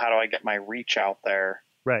saying, how do I get my reach out there?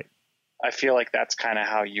 Right. I feel like that's kind of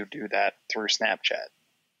how you do that through Snapchat.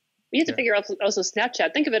 You have to figure out also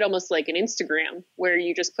Snapchat. Think of it almost like an Instagram where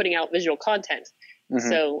you're just putting out visual content.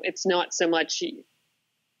 So it's not so much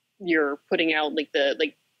you're putting out like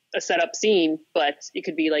a setup scene, but it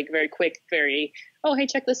could be like very quick, oh, hey,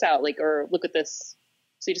 check this out. Or look at this.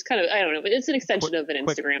 So you just kind of, I don't know, but it's an extension of an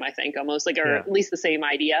Instagram, I think, almost or at least the same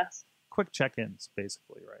idea. Quick check-ins,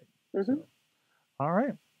 basically, right? So, all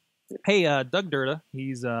right. Hey, Doug Durda,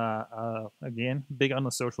 he's, again, big on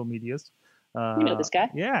the social medias. You know this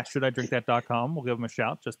guy. Yeah, shouldidrinkthat.com. We'll give him a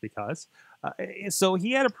shout just because. So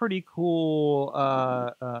he had a pretty cool,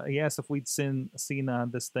 he asked if we'd seen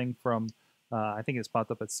this thing from, I think it's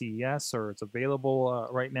popped up at CES, or it's available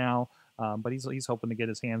right now. But he's hoping to get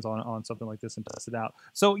his hands on something like this and test it out.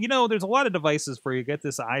 So, there's a lot of devices for you. Get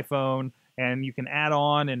this iPhone, and you can add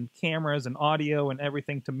on and cameras and audio and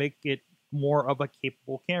everything to make it more of a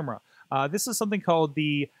capable camera. This is something called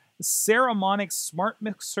the Saramonic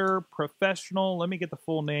SmartMixer Professional. Let me get the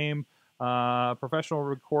full name. Professional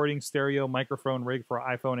recording stereo microphone rig for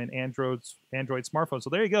iPhone and Android smartphone.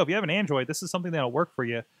 So there you go. If you have an Android, this is something that'll work for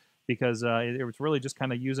you, because it's really just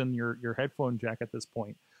kind of using your headphone jack at this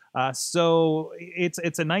point. So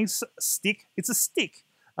it's a nice stick. It's a stick.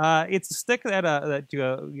 It's a stick that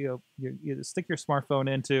you stick your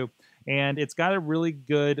smartphone into, and it's got a really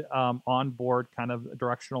good onboard kind of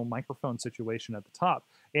directional microphone situation at the top.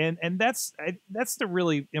 And that's the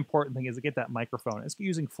really important thing, is to get that microphone. It's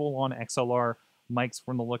using full-on XLR mics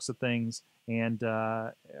from the looks of things, and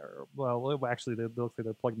actually they look like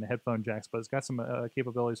they're plugged in the headphone jacks, but it's got some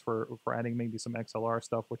capabilities for adding maybe some XLR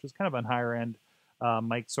stuff, which is kind of a higher end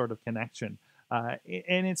mic sort of connection.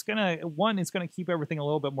 And it's gonna keep everything a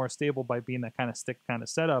little bit more stable by being that kind of stick kind of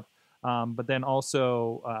setup. But then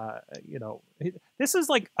also, this is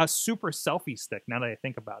like a super selfie stick, now that I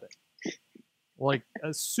think about it. Like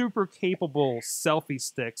a super capable selfie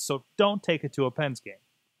stick. So don't take it to a Pens game,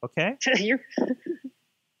 okay?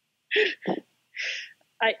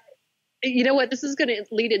 You know what? This is going to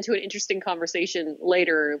lead into an interesting conversation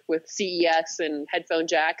later with CES and headphone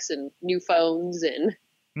jacks and new phones and.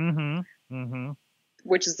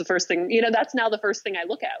 Which is the first thing, that's now the first thing I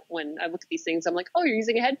look at when I look at these things. I'm like, oh, you're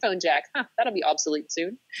using a headphone jack. Huh, that'll be obsolete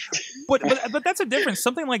soon. but that's a difference.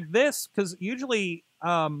 Something like this, because usually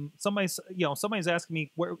somebody's asking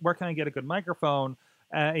me, where can I get a good microphone?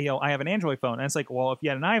 I have an Android phone. And it's like, well, if you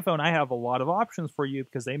had an iPhone, I have a lot of options for you,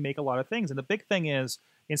 because they make a lot of things. And the big thing is,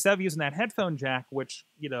 instead of using that headphone jack, which,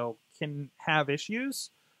 can have issues,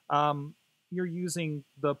 you're using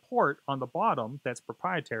the port on the bottom that's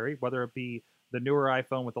proprietary, whether it be the newer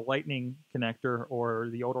iPhone with the Lightning connector or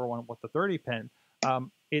the older one with the 30-pin.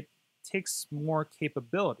 It takes more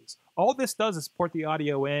capabilities. All this does is port the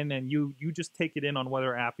audio in, and you just take it in on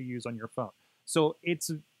whatever app you use on your phone. So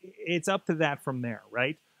it's up to that from there,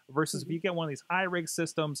 right? Versus if you get one of these iRig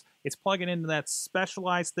systems, it's plugging into that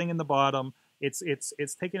specialized thing in the bottom.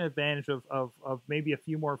 it's taking advantage of maybe a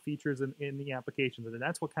few more features in the applications, and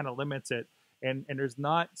that's what kind of limits it. And there's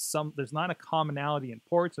not a commonality in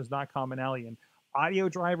ports. There's not commonality in audio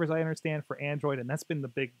drivers, I understand, for Android, and that's been the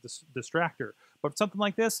big distractor. But something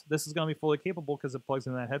like this is going to be fully capable because it plugs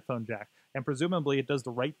in that headphone jack, and presumably it does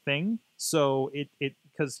the right thing. So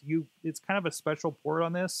it's kind of a special port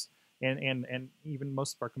on this, and even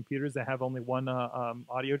most of our computers that have only one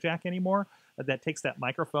audio jack anymore, that takes that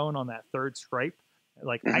microphone on that third stripe.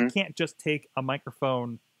 Like I can't just take a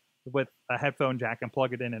microphone with a headphone jack and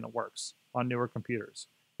plug it in and it works on newer computers.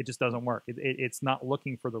 It just doesn't work. It's not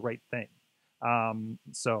looking for the right thing.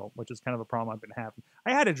 So, which is kind of a problem I've been having.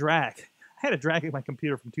 I had a drag my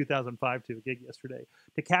computer from 2005 to a gig yesterday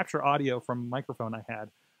to capture audio from a microphone I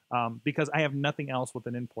had, because I have nothing else with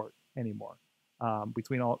an import anymore,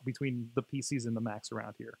 between the PCs and the Macs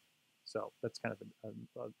around here. So that's kind of an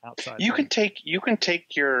outside. You can take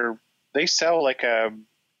your, they sell like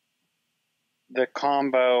the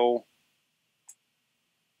combo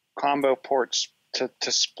ports to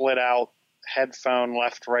split out headphone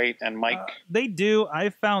left, right, and mic. They do. I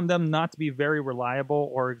found them not to be very reliable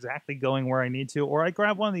or exactly going where I need to. Or I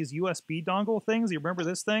grabbed one of these USB dongle things. You remember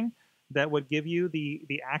this thing that would give you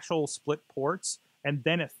the actual split ports, and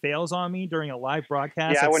then it fails on me during a live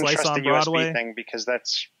broadcast. Yeah, I wouldn't Slice trust on the Broadway. USB thing because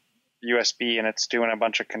that's USB and it's doing a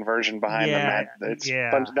bunch of conversion behind Yeah.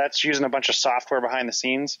 that's using a bunch of software behind the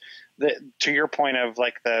scenes. To your point of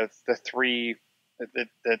like the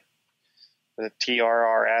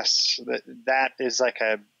TRRS, that is like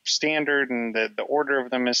a standard, and the order of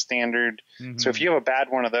them is standard. Mm-hmm. So if you have a bad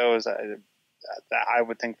one of those, I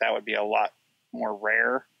would think that would be a lot more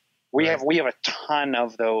rare. We have a ton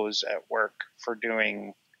of those at work for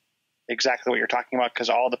doing exactly what you're talking about, because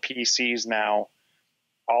all the PCs now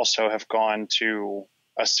also have gone to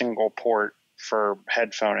a single port for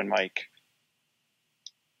headphone and mic.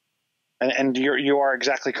 And you are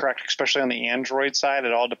exactly correct, especially on the Android side.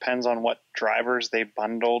 It all depends on what drivers they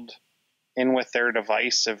bundled in with their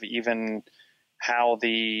device, of even how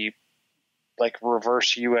the like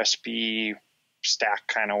reverse USB stack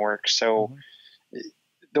kind of works. So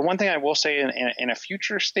the one thing I will say in a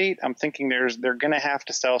future state, I'm thinking they're going to have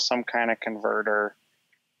to sell some kind of converter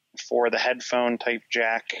for the headphone type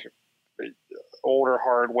jack, older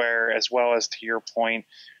hardware, as well as, to your point,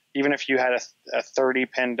 even if you had a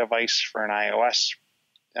 30-pin device for an iOS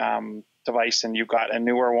device and you got a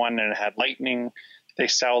newer one and it had Lightning, they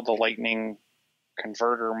sell the Lightning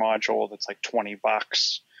converter module that's like $20.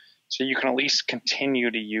 So you can at least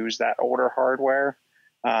continue to use that older hardware.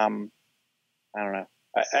 I don't know.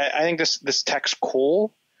 I think this tech's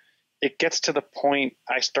cool. It gets to the point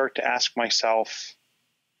I start to ask myself,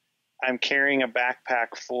 I'm carrying a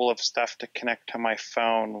backpack full of stuff to connect to my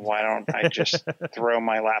phone. Why don't I just throw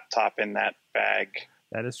my laptop in that bag?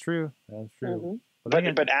 That is true. That is true.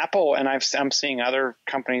 Mm-hmm. But Apple, and I'm seeing other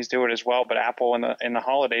companies do it as well, but Apple in the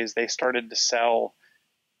holidays, they started to sell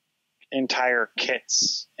entire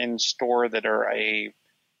kits in store that are a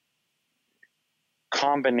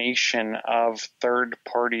combination of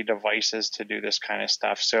third-party devices to do this kind of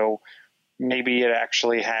stuff. So maybe it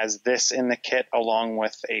actually has this in the kit along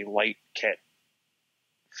with a light kit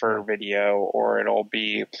for video, or it'll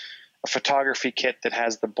be a photography kit that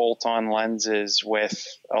has the bolt-on lenses with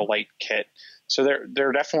a light kit. So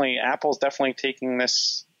they're definitely, Apple's definitely taking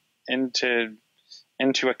this into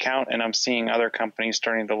account, and I'm seeing other companies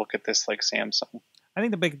starting to look at this, like Samsung. I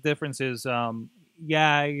think the big difference is,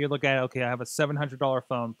 you look at, okay, I have a $700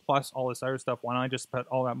 phone plus all this other stuff. Why don't I just put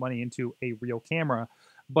all that money into a real camera?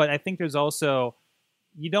 But I think there's also,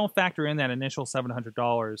 you don't factor in that initial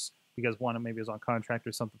 $700 because one, maybe it was on contract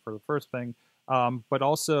or something for the first thing. But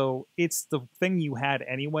also it's the thing you had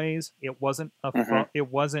anyways. It wasn't a phone. It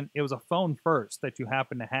was a phone first that you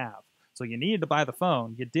happened to have. So you needed to buy the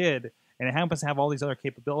phone. You did. And it happens to have all these other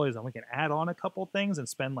capabilities, and we can add on a couple things and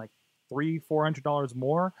spend like $300-400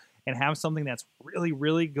 more and have something that's really,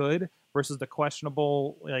 really good versus the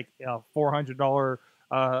questionable, like $400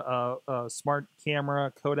 smart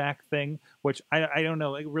camera Kodak thing, which I don't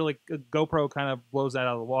know. It really, GoPro kind of blows that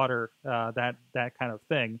out of the water, that kind of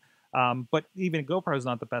thing. But even GoPro is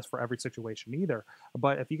not the best for every situation either.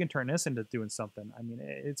 But if you can turn this into doing something, I mean,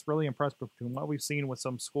 it's really impressive between what we've seen with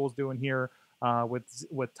some schools doing here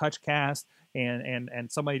with TouchCast,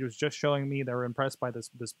 and somebody was just showing me they were impressed by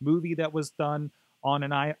this movie that was done on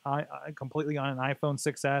an completely on an iPhone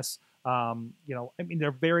 6s. I mean,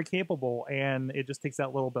 they're very capable, and it just takes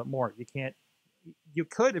that little bit more. You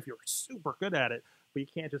could if you're super good at it, but you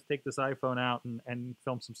can't just take this iPhone out and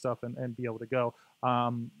film some stuff and be able to go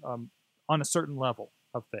on a certain level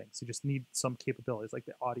of things. You just need some capabilities like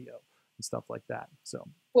the audio. and stuff like that. So,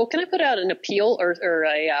 well, can I put out an appeal or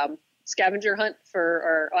a scavenger hunt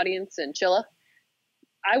for our audience in Chilla?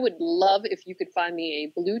 I would love if you could find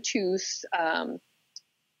me a Bluetooth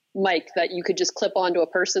mic that you could just clip onto a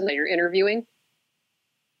person that you're interviewing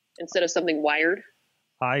instead of something wired.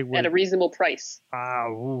 I would, at a reasonable price.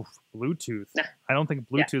 Bluetooth. Nah. I don't think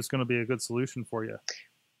Bluetooth is going to be a good solution for you.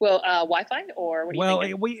 Well, Wi-Fi or what do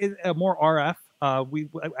you think? Well, more RF. I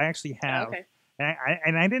actually have, okay.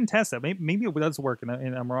 and I didn't test that. Maybe it does work, and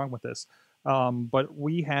I'm wrong with this. But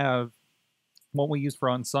we have what we use for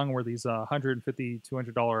Unsung were these $150,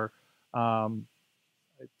 $200.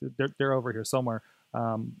 They're over here somewhere.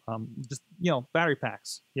 Just battery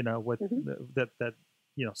packs. With that.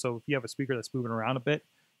 So if you have a speaker that's moving around a bit,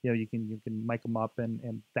 you can mic them up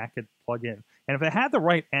and that could plug in. And if it had the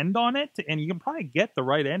right end on it, and you can probably get the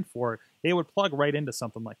right end for it, it would plug right into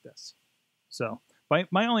something like this. So my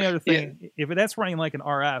only other thing, if that's running like an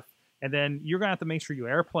RF, and then you're gonna have to make sure you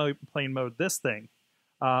airplane mode this thing,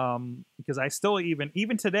 because I still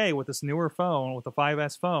even today with this newer phone, with the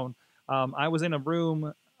 5S phone, I was in a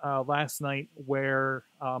room last night where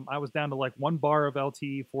I was down to like 1 bar of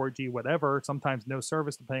LTE, 4G, whatever, sometimes no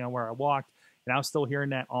service depending on where I walked, and I was still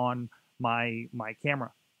hearing that on my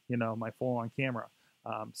camera, my full-on camera.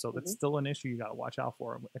 So that's still an issue you got to watch out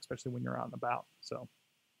for, especially when you're out and about. So,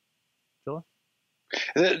 Chilla?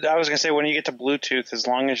 I was going to say, when you get to Bluetooth, as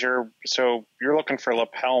long as you're looking for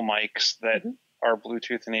lapel mics that are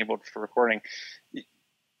Bluetooth enabled for recording,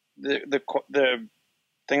 the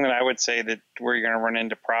thing that I would say that where you're going to run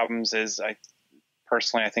into problems is, I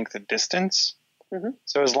think the distance.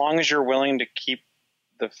 So as long as you're willing to keep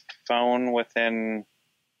the phone within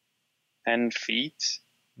 10 feet,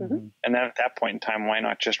 and then at that point in time, why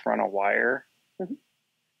not just run a wire?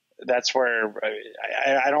 That's where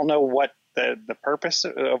I don't know what the purpose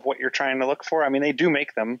of what you're trying to look for. I mean, they do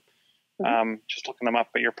make them. Just looking them up,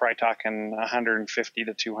 but you're probably talking $150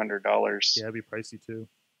 to $200. Yeah, it'd be pricey too.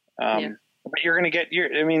 But you're going to get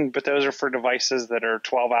but those are for devices that are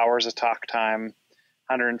 12 hours of talk time,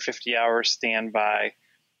 150 hours standby.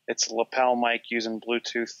 It's a lapel mic using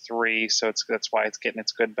Bluetooth 3, so that's why it's getting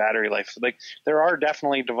its good battery life. Like, there are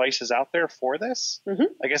definitely devices out there for this.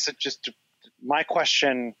 I guess my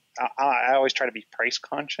question, I always try to be price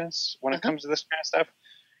conscious when it comes to this kind of stuff.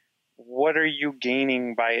 What are you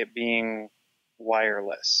gaining by it being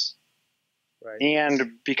wireless? Right.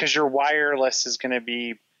 And because your wireless is going to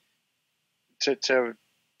be, to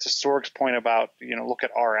Sorg's point about, look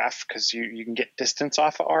at RF, because you can get distance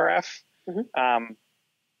off of RF.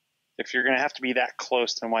 If you're going to have to be that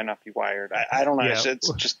close, then why not be wired? I don't know. Yeah.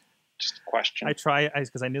 It's just a question. I try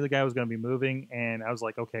because I knew the guy was going to be moving, and I was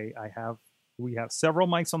like, okay, we have several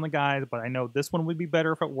mics on the guys, but I know this one would be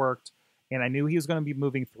better if it worked. And I knew he was going to be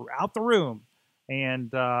moving throughout the room,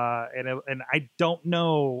 and I don't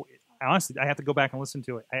know. Honestly, I have to go back and listen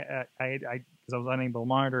to it. Because I was unable to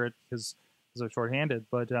monitor it because I was shorthanded.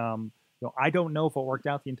 But I don't know if it worked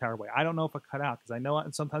out the entire way. I don't know if it cut out, because I know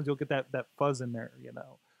sometimes you'll get that fuzz in there.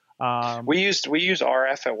 We use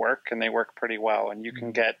RF at work, and they work pretty well, and you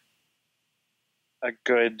can get a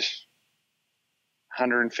good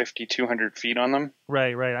 150, 200 feet on them.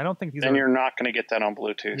 Right. I don't think these you're not going to get that on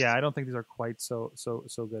Bluetooth. Yeah, I don't think these are quite so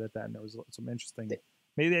good at that. And there was some interesting,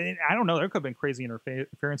 maybe, I don't know, there could have been crazy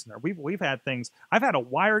interference in there. We've had things. I've had a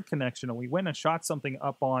wired connection, and we went and shot something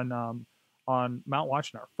up on Mount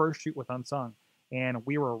Washington, our first shoot with Unsung, and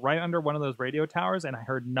we were right under one of those radio towers, and I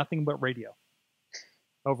heard nothing but radio.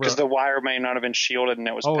 Because the wire may not have been shielded, and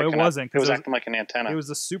it was it wasn't. It was acting like an antenna. It was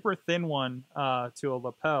a super thin one to a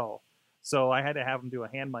lapel. So I had to have them do a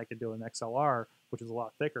hand mic and do an XLR, which is a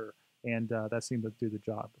lot thicker, and that seemed to do the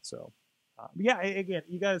job. So, again,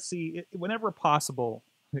 you got to see, whenever possible,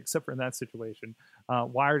 except for in that situation,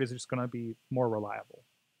 wired is just going to be more reliable.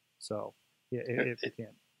 So, if you can.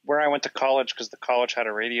 Where I went to college, because the college had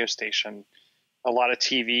a radio station, a lot of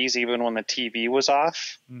TVs, even when the TV was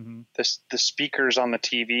off, the speakers on the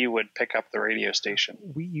TV would pick up the radio station.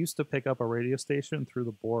 We used to pick up a radio station through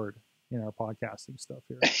the board in our podcasting stuff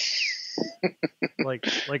here. like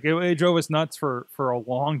it drove us nuts for a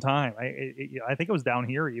long time. I think it was down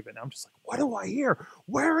here even. I'm just like, what do I hear?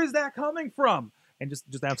 Where is that coming from? And just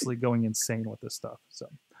absolutely going insane with this stuff. So,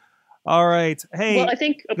 all right, hey, well, I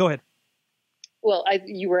think go ahead. Well,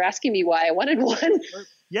 you were asking me why I wanted one.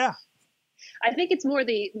 Yeah, I think it's more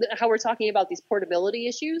how we're talking about these portability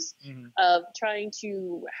issues of trying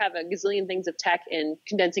to have a gazillion things of tech and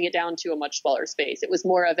condensing it down to a much smaller space. It was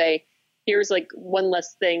more of here's like one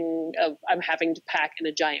less thing of I'm having to pack in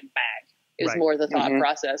a giant bag. It was Right. more the thought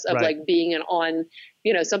process of Right. like being on,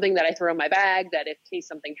 something that I throw in my bag that if case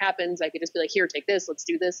something happens, I could just be like, here, take this, let's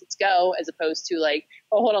do this, let's go, as opposed to like,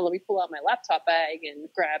 oh, hold on, let me pull out my laptop bag and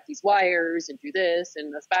grab these wires and do this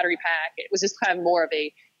and this battery pack. It was just kind of more of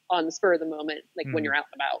a on the spur of the moment, like when you're out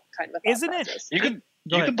and about kind of a thought Isn't it? process. You could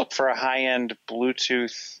look for a high-end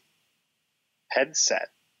Bluetooth headset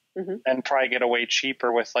and probably get away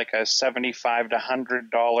cheaper with like a $75 to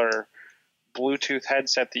 $100 Bluetooth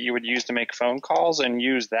headset that you would use to make phone calls, and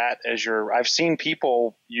use that as your. I've seen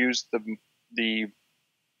people use the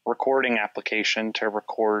recording application to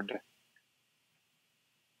record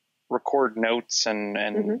notes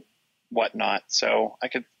and whatnot. So I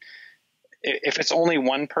could, if it's only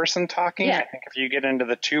one person talking, I think if you get into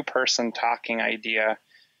the 2-person talking idea,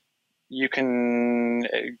 you can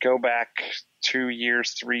go back 2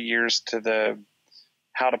 years, 3 years to the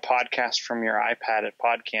how to podcast from your iPad at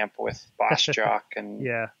PodCamp with Boss Jock and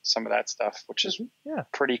some of that stuff, which is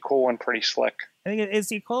pretty cool and pretty slick. I think it's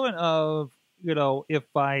the equivalent of, if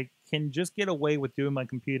I can just get away with doing my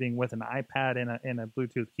computing with an iPad and a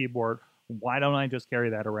Bluetooth keyboard, why don't I just carry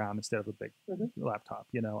that around instead of a big laptop?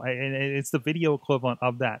 And it's the video equivalent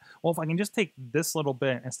of that. Well, if I can just take this little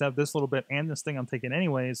bit instead of this little bit and this thing I'm taking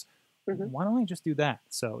anyways, why don't I just do that?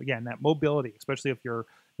 So and that mobility, especially if you're,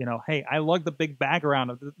 hey, I lug the big bag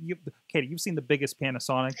around. Katie, you've seen the biggest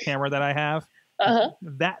Panasonic camera that I have.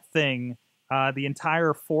 That thing, the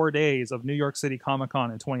entire 4 days of New York City Comic Con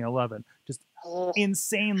in 2011, just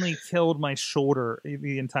insanely killed my shoulder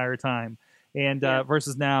the entire time. And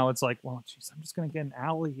versus now, it's like, well, geez, I'm just going to get an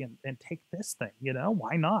alley and take this thing.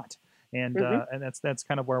 Why not? And and that's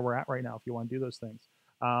kind of where we're at right now. If you want to do those things.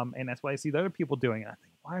 And that's why I see the other people doing it. I think,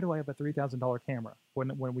 why do I have a $3,000 camera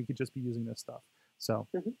when we could just be using this stuff? So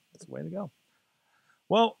that's the way to go.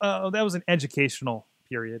 Well, that was an educational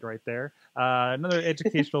period right there. Another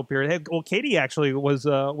educational period. Hey, well, Katie actually was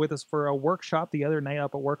with us for a workshop the other night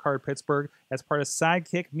up at Work Hard Pittsburgh as part of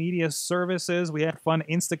Sidekick Media Services. We had fun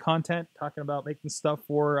Insta content talking about making stuff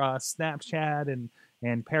for Snapchat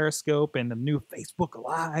and Periscope and the new Facebook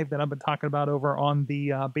Live that I've been talking about over on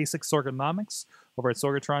the Basic Sorgonomics over at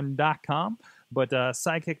sorgatron.com. But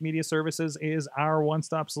Sidekick Media Services is our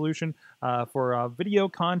one-stop solution for video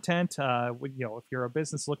content. If you're a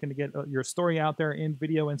business looking to get your story out there in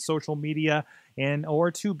video and social media, or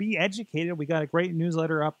to be educated, we got a great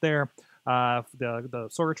newsletter up there, the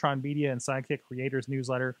Sorgatron Media and Sidekick Creators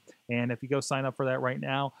newsletter. And if you go sign up for that right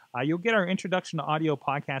now, you'll get our Introduction to Audio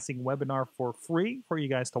Podcasting webinar for free for you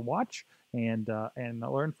guys to watch and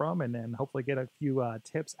learn from, and then hopefully get a few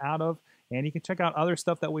tips out of. And you can check out other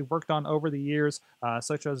stuff that we've worked on over the years,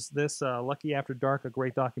 such as this Lucky After Dark, a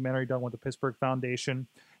great documentary done with the Pittsburgh Foundation,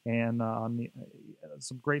 and on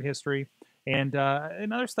some great history, and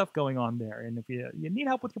other stuff going on there. And if you need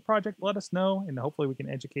help with your project, let us know, and hopefully we can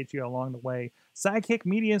educate you along the way.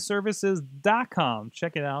 SidekickMediaServices.com.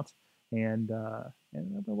 Check it out, and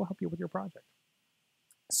we'll help you with your project.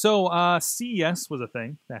 So CES was a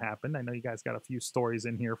thing that happened. I know you guys got a few stories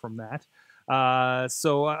in here from that.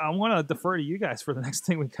 So I want to defer to you guys for the next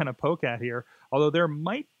thing we kind of poke at here, although there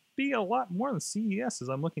might be a lot more than CES as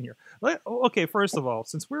I'm looking here. Okay, first of all,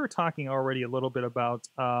 since we were talking already a little bit about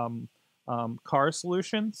car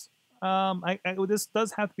solutions, this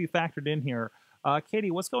does have to be factored in here. Katie,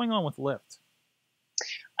 what's going on with Lyft?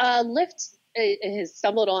 Lyft has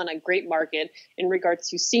stumbled on a great market in regards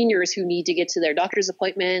to seniors who need to get to their doctor's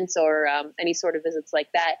appointments or any sort of visits like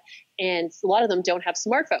that. And a lot of them don't have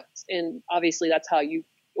smartphones. And obviously that's how you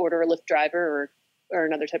order a Lyft driver or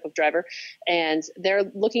another type of driver. And they're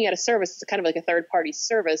looking at a service. It's kind of like a third-party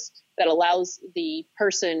service that allows the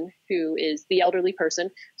person who is the elderly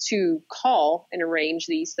person to call and arrange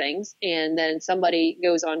these things. And then somebody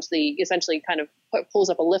goes on to essentially kind of pulls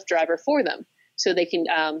up a Lyft driver for them so they can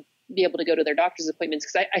be able to go to their doctor's appointments.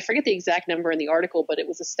 Because I forget the exact number in the article, but it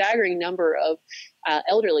was a staggering number of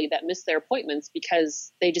elderly that missed their appointments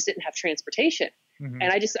because they just didn't have transportation. And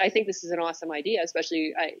I think this is an awesome idea,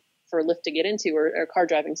 especially for Lyft to get into or car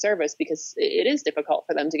driving service, because it is difficult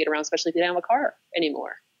for them to get around, especially if they don't have a car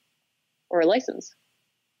anymore or a license.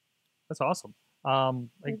 That's awesome. Wow.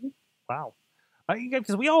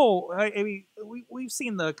 Because we've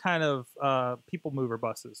seen the kind of people mover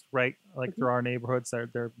buses, right? Like through our neighborhoods,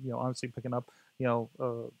 they're honestly picking up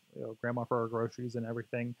grandma for our groceries and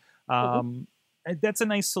everything. And that's a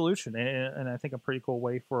nice solution, and I think a pretty cool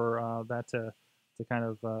way for that to kind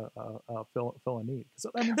of fill a need.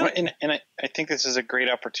 So, and I think this is a great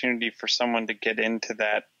opportunity for someone to get into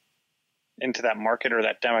that market or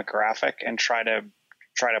that demographic and try to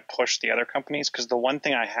push the other companies. Because the one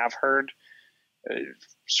thing I have heard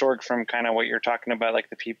Sorg, from kind of what you're talking about, like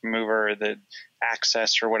the people mover or the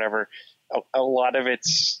access or whatever. A lot of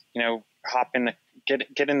it's, hop in the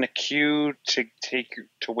get in the queue to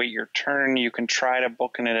wait your turn. You can try to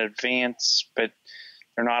book in advance, but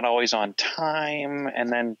they're not always on time. And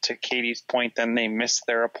then to Katie's point, then they miss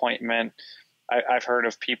their appointment. I've heard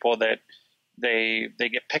of people that they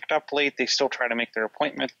get picked up late. They still try to make their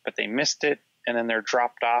appointment, but they missed it. And then they're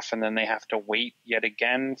dropped off, and then they have to wait yet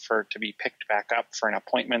again to be picked back up for an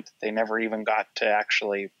appointment that they never even got to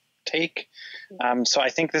actually take. So I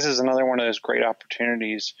think this is another one of those great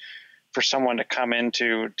opportunities for someone to come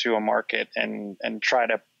into a market and try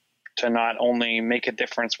to not only make a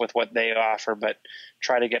difference with what they offer, but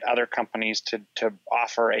try to get other companies to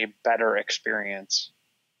offer a better experience.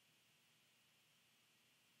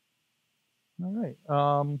 All right.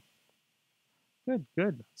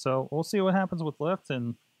 Good. So we'll see what happens with Lyft,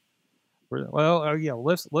 and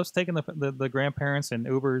Lyft's taking the grandparents, and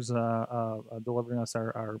Uber's delivering us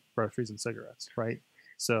our groceries and cigarettes, right?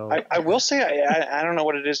 So I will say I don't know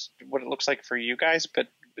what it looks like for you guys, but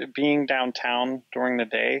being downtown during the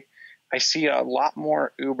day, I see a lot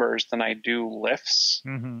more Ubers than I do Lyfts,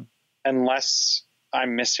 unless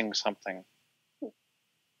I'm missing something.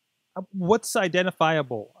 What's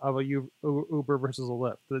identifiable of a Uber versus a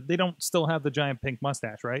Lyft? They don't still have the giant pink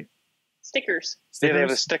mustache, right? Stickers. Yeah, they have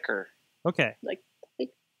a sticker. Okay.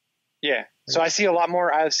 Yeah. So I see a lot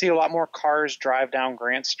more cars drive down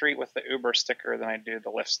Grant Street with the Uber sticker than I do the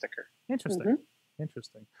Lyft sticker. Interesting.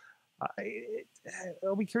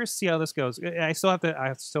 I'll be curious to see how this goes. I still have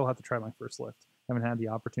to try my first Lyft. I haven't had the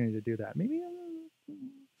opportunity to do that. Maybe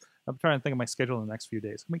I'm trying to think of my schedule in the next few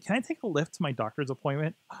days. I mean, can I take a Lyft to my doctor's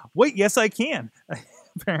appointment? Wait, yes, I can.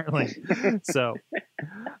 Apparently. So,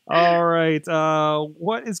 all right.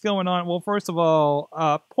 What is going on? Well, first of all,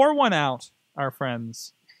 pour one out, our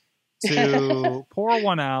friends. Pour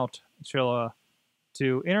one out, Chilla,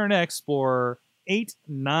 to Internet Explorer 8,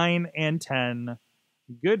 9, and 10.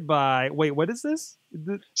 Goodbye. Wait, what is this?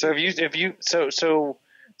 So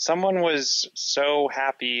someone was so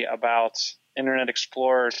happy about Internet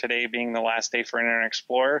Explorer today being the last day for Internet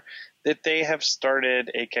Explorer that they have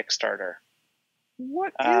started a Kickstarter.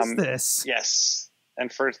 What is this? Yes.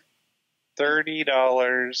 And for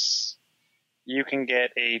 $30, you can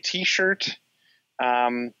get a t-shirt.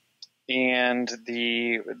 And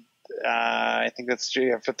I think that's,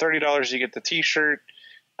 for $30, you get the t-shirt.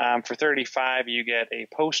 For $35, you get a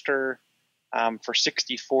poster. For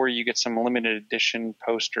 $64, you get some limited edition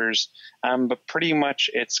posters. But pretty much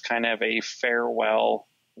it's kind of a farewell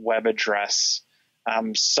web address,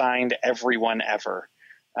 signed everyone ever.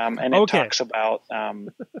 And it talks about, what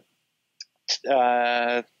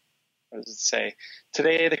does it say?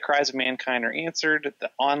 Today, the cries of mankind are answered.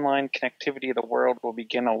 The online connectivity of the world will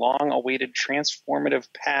begin a long-awaited transformative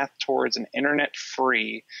path towards an internet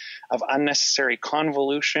free of unnecessary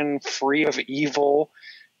convolution, free of evil,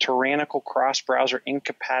 tyrannical cross-browser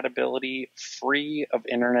incompatibility, free of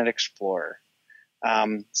Internet Explorer.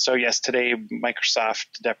 So yes, today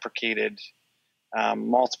Microsoft deprecated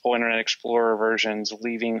multiple Internet Explorer versions,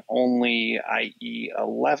 leaving only IE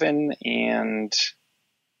 11 and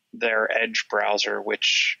their Edge browser,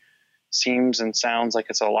 which seems and sounds like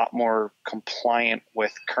it's a lot more compliant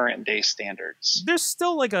with current day standards. There's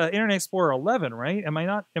still like a Internet Explorer 11, right? Am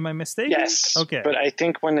I mistaken? Yes. Okay. But I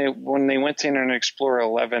think when they went to Internet Explorer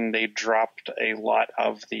 11, they dropped a lot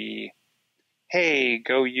of the, hey,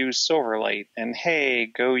 go use Silverlight, and hey,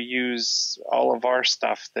 go use all of our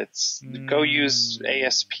stuff that's, go use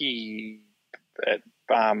ASP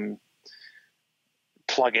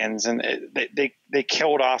plugins, and they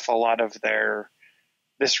killed off a lot of their,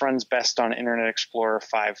 this runs best on Internet Explorer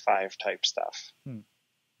 5.5 type stuff.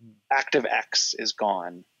 ActiveX is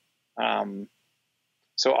gone.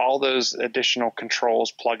 So all those additional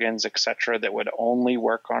controls, plugins, etc., that would only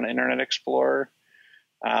work on Internet Explorer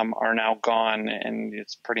are now gone, and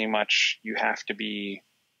it's pretty much you have to be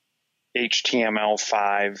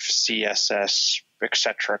HTML5, CSS,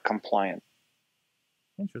 etc. compliant.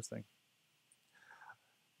 Interesting.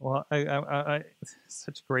 Well, I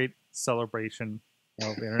such great celebration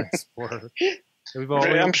of Internet Explorer.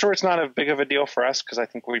 I'm sure it's not as big of a deal for us because I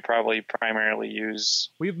think we probably primarily use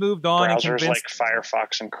we've moved on browsers like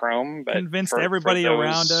Firefox and Chrome, but convinced everybody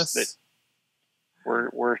around us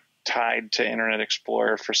we're tied to Internet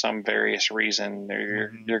Explorer for some various reason.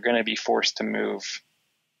 You're going to be forced to move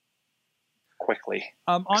quickly.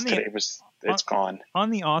 It's gone. On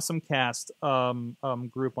the AwesomeCast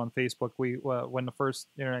group on Facebook, we when the first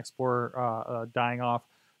Internet Explorer dying off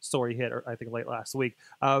story hit, or I think late last week,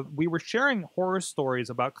 we were sharing horror stories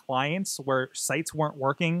about clients where sites weren't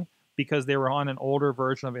working because they were on an older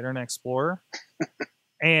version of Internet Explorer.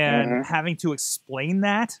 And having to explain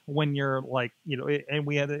that when you're like, you know, and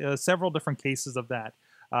we had several different cases of that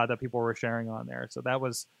that people were sharing on there. So that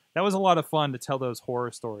was a lot of fun to tell those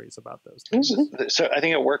horror stories about those things. So I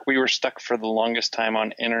think at work we were stuck for the longest time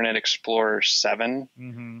on Internet Explorer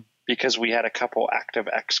 7 because we had a couple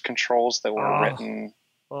ActiveX controls that were written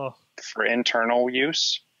for internal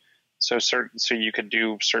use. So you could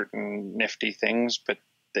do certain nifty things, but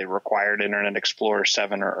they required Internet Explorer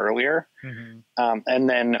 7 or earlier. And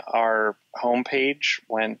then our homepage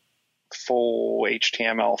went full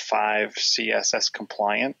HTML5 CSS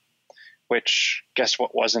compliant, which guess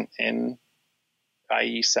what wasn't in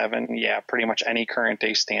IE7? Yeah, pretty much any current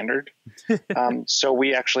day standard. So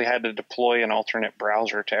we actually had to deploy an alternate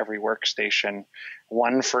browser to every workstation,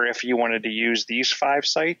 one for if you wanted to use these 5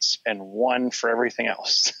 sites and one for everything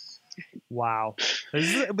else. Wow.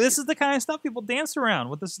 This is the kind of stuff people dance around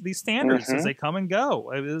with these standards as they come and go.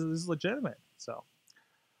 This is legitimate. So,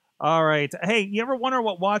 all right. Hey, you ever wonder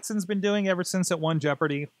what Watson's been doing ever since it won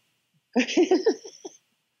Jeopardy?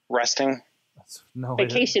 Resting. No,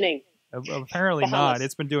 Vacationing. Apparently Bahamas. not.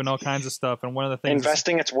 It's been doing all kinds of stuff. And one of the things...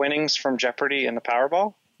 Investing its winnings from Jeopardy in the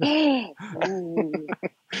Powerball?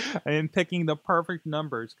 And picking the perfect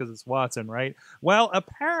numbers because it's Watson, right? Well,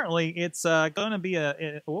 apparently it's going to be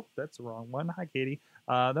oh, that's the wrong one. Hi, Katie.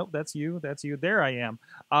 Nope, that's you. That's you. There I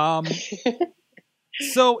am.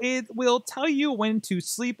 So it will tell you when to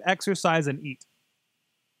sleep, exercise, and eat.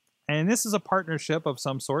 And this is a partnership of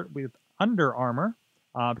some sort with Under Armour.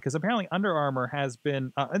 Because apparently Under Armour has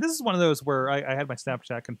been, and this is one of those where I had my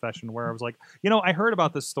Snapchat confession where I was like, you know, I heard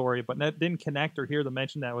about this story, but didn't connect or hear the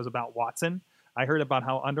mention that it was about Watson. I heard about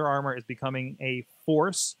how Under Armour is becoming a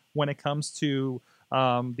force when it comes to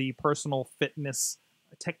the personal fitness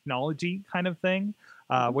technology kind of thing,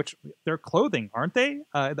 which they're clothing, aren't they?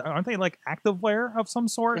 Aren't they like activewear of some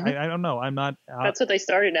sort? I don't know. I'm not. That's what they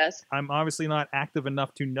started as. I'm obviously not active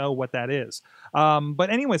enough to know what that is. But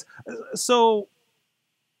anyways, so...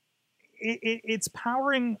 It's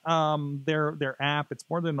powering their app. It's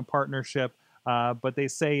more than a partnership, but they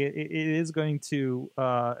say it is going to.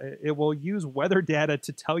 It will use weather data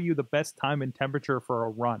to tell you the best time and temperature for a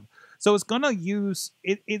run. So it's going to use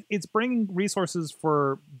it's bringing resources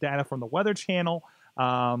for data from the Weather Channel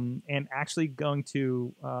and actually going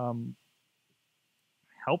to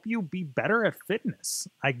help you be better at fitness,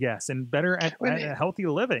 I guess, and better at healthy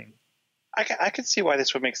living. I could see why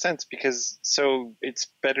this would make sense because so it's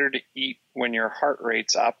better to eat when your heart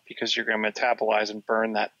rate's up because you're going to metabolize and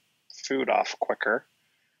burn that food off quicker.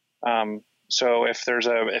 So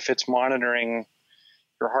if it's monitoring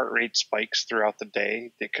your heart rate spikes throughout the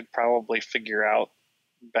day, they could probably figure out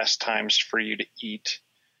best times for you to eat.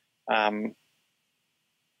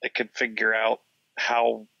 It could figure out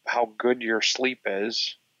how good your sleep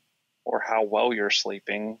is or how well you're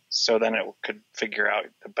sleeping. So then it could figure out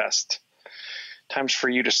the best times for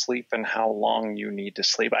you to sleep and how long you need to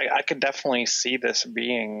sleep. I could definitely see this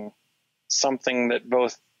being something that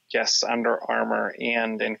both, yes, Under Armour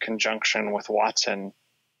and in conjunction with Watson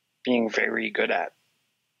being very good at.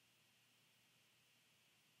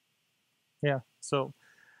 Yeah. So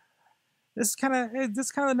this is kind of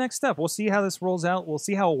the next step. We'll see how this rolls out. We'll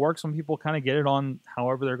see how it works when people kind of get it on,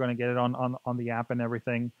 however they're going to get it on the app and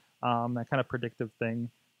everything. That kind of predictive thing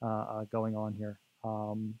going on here.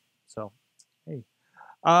 So. Hey.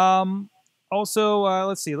 Also,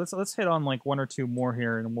 let's see. Let's hit on like one or two more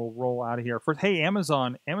here, and we'll roll out of here. First, hey,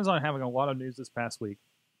 Amazon having a lot of news this past week.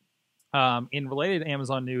 In related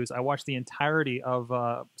Amazon news, I watched the entirety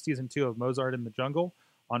of season 2 of Mozart in the Jungle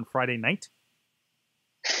on Friday night.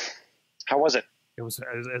 How was it? It was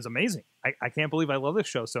amazing. I can't believe I love this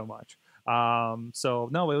show so much. So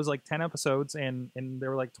no, it was like 10 episodes, and they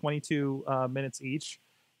were like 22 minutes each.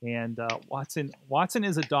 And Watson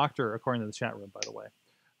is a doctor, according to the chat room, by the way.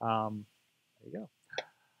 There you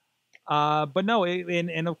go. But no,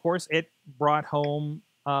 and of course, it brought home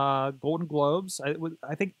Golden Globes. I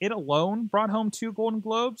think it alone brought home 2 Golden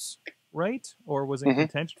Globes, right? Or was it in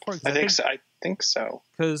contention for it? I think so.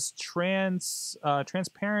 Because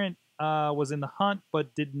Transparent was in the hunt,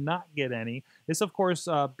 but did not get any. This, of course,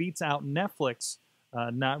 beats out Netflix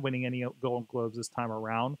not winning any Golden Globes this time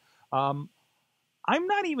around. I'm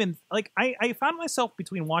not even like I found myself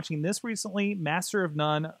between watching this recently, Master of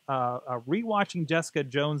None, rewatching Jessica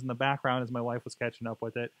Jones in the background as my wife was catching up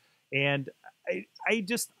with it, and I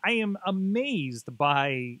am amazed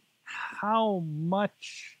by how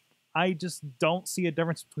much I just don't see a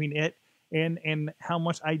difference between it and how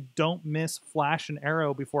much I don't miss Flash and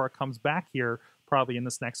Arrow before it comes back here probably in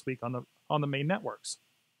this next week on the main networks.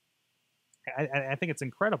 I think it's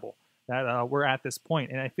incredible. that we're at this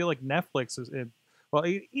point. And I feel like Netflix is,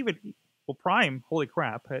 Prime, holy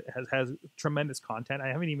crap, has tremendous content. I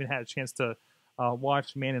haven't even had a chance to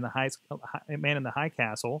watch Man in the High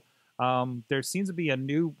Castle. There seems to be a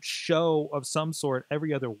new show of some sort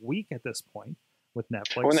every other week at this point with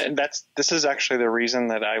Netflix. Well, this is actually the reason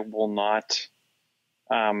that I will not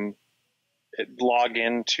log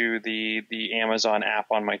into the Amazon app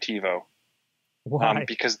on my TiVo. Why?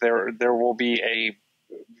 Because there will be a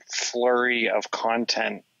flurry of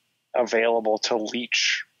content available to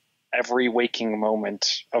leech every waking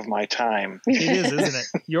moment of my time. It is, isn't it?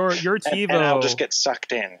 Your TiVo, and I'll just get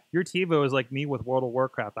sucked in. Your TiVo is like me with World of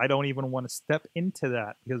Warcraft. I don't even want to step into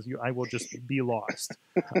that because I will just be lost.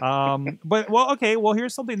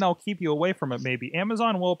 Here's something that'll keep you away from it. Maybe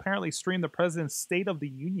Amazon will apparently stream the president's State of the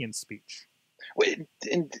Union speech.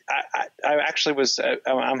 And I actually was.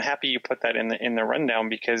 I'm happy you put that in the rundown,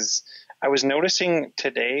 because I was noticing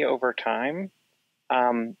today over time.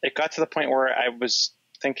 It got to the point where I was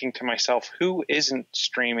thinking to myself, who isn't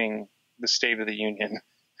streaming the State of the Union?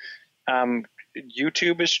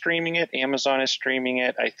 YouTube is streaming it. Amazon is streaming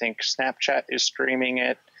it. I think Snapchat is streaming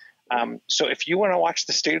it. So if you want to watch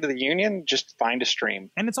the State of the Union, just find a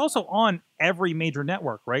stream. And it's also on every major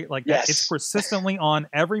network, right? Like yes. It's persistently on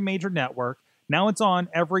every major network. Now it's on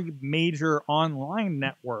every major online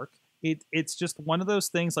network. It's just one of those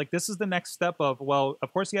things. Like, this is the next step of, well,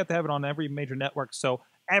 of course you have to have it on every major network so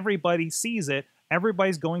everybody sees it.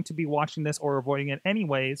 Everybody's going to be watching this or avoiding it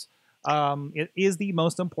anyways. It is the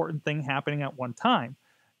most important thing happening at one time.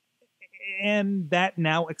 And that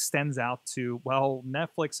now extends out to, well,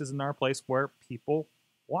 Netflix is in our place where people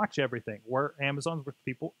watch everything, where Amazon's where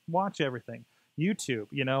people watch everything, YouTube,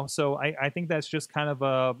 So I think that's just kind of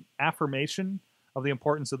a affirmation of the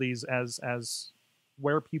importance of these as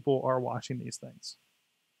where people are watching these things.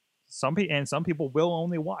 Some people will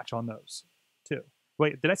only watch on those too.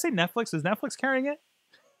 Wait, did I say Netflix? Is Netflix carrying it?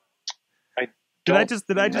 Did I just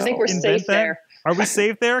I think we're invent safe that? there. Are we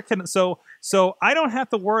safe there? So I don't have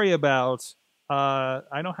to worry about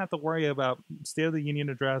State of the Union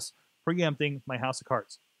address preempting my House of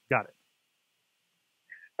Cards. Got it.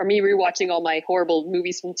 Or me rewatching all my horrible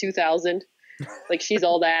movies from 2000. Like, She's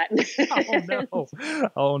All That.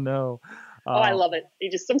 Oh no. I love it.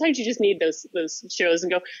 Sometimes you just need those shows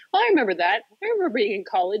and go, I remember that. I remember being in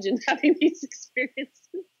college and having these experiences.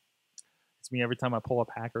 It's me every time I pull up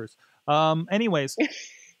Hackers. Anyways, I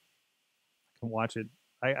can watch it.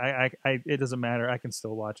 I it doesn't matter. I can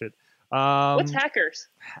still watch it. What's Hackers?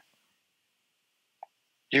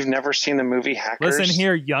 You've never seen the movie Hackers? Listen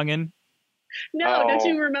here, youngin'. No, Don't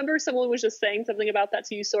you remember someone was just saying something about that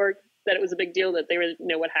to you, Sorg? That it was a big deal that they didn't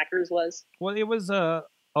know what Hackers was? Well, it was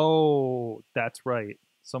oh, that's right.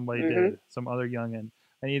 Somebody did. Some other youngin'.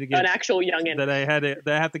 I need to get an actual youngin'. That I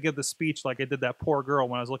have to give the speech like I did that poor girl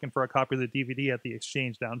when I was looking for a copy of the DVD at the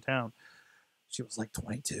Exchange downtown. She was like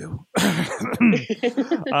 22.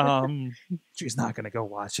 She's not gonna go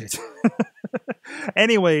watch it.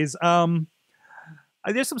 Anyways,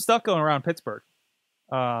 there's some stuff going around Pittsburgh.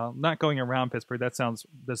 Not going around Pittsburgh. There's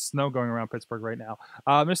snow going around Pittsburgh right now.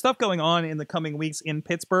 There's stuff going on in the coming weeks in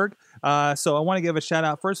Pittsburgh. So I want to give a shout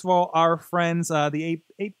out. First of all, our friends, the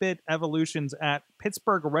 8-Bit Evolutions at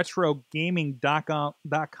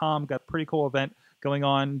PittsburghRetroGaming.com got a pretty cool event going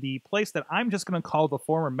on. The place that I'm just going to call the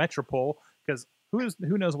former Metropole, because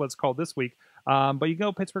who knows what it's called this week. But you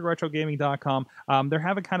go PittsburghRetroGaming.com. They're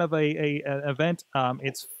having kind of an event.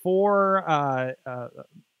 It's for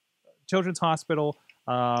Children's Hospital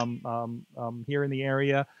here in the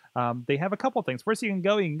area. They have a couple things. First, you can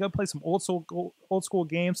go play some old school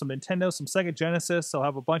games, some Nintendo, some Sega Genesis. They'll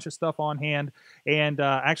have a bunch of stuff on hand, and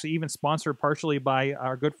actually even sponsored partially by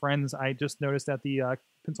our good friends. I just noticed at the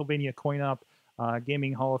Pennsylvania Coin Op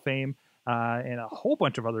Gaming Hall of Fame. And a whole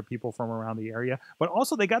bunch of other people from around the area. But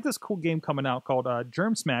also, they got this cool game coming out called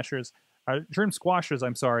Germ Squashers,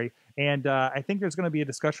 I'm sorry. And I think there's going to be a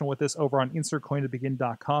discussion with this over on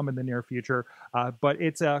InsertCoinToBegin.com in the near future. But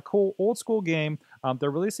it's a cool old school game.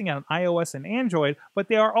 They're releasing it on iOS and Android, but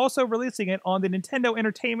they are also releasing it on the Nintendo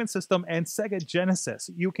Entertainment System and Sega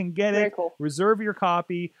Genesis. You can get it, cool. Reserve your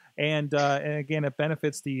copy, and again, it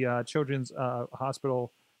benefits the Children's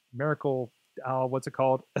Hospital Miracle. What's it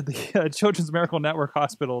called? The Children's Miracle Network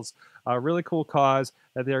Hospitals. Really cool cause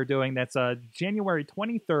that they're doing. That's January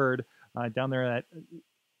 23rd down there at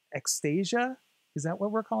Extasia. Is that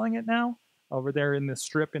what we're calling it now? Over there in the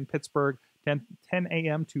Strip in Pittsburgh, 10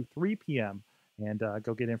 a.m. to 3 p.m. And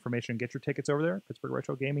go get information. Get your tickets over there,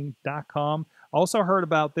 PittsburghRetroGaming.com. Also heard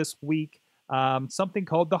about this week something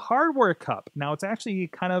called the Hardware Cup. Now, it's actually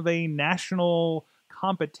kind of a national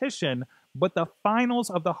competition, But the finals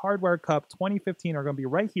of the Hardware Cup 2015 are going to be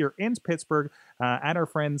right here in Pittsburgh at our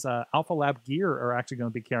friends Alpha Lab Gear are actually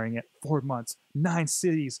going to be carrying it. 4 months, 9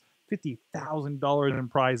 cities, $50,000 in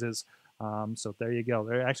prizes. So there you go.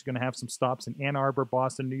 They're actually going to have some stops in Ann Arbor,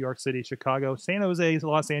 Boston, New York City, Chicago, San Jose,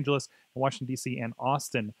 Los Angeles, Washington, D.C., and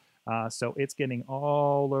Austin. So it's getting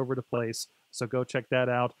all over the place. So go check that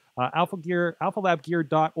out.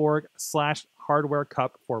 alphalabgear.org/hardware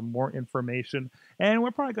cup for more information. And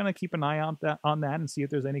we're probably going to keep an eye on that and see if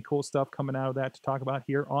there's any cool stuff coming out of that to talk about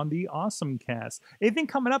here on the AwesomeCast. Anything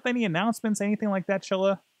coming up? Any announcements? Anything like that,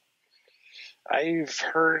 Chilla? I've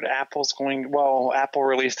heard Apple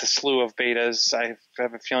released a slew of betas. I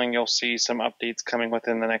have a feeling you'll see some updates coming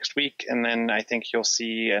within the next week, and then I think you'll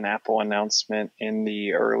see an Apple announcement in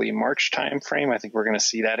the early March timeframe. I think we're going to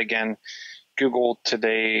see that again. Google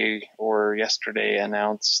today or yesterday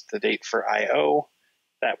announced the date for I/O.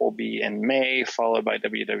 That will be in May, followed by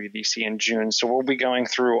WWDC in June. So we'll be going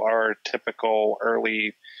through our typical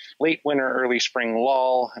late winter, early spring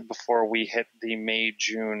lull before we hit the May,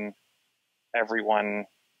 June. Everyone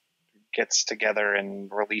gets together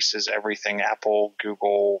and releases everything, Apple,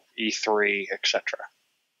 Google, E3, etc.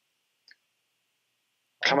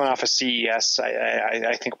 Coming off of CES,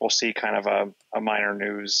 I think we'll see kind of a minor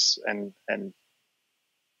news and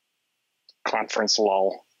conference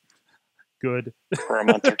lull. Good. For a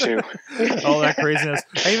month or two. All that craziness.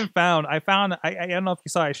 I don't know if you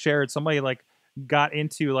saw, I shared, somebody like got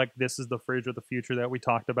into like, this is the fridge of the future that we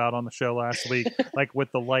talked about on the show last week, like with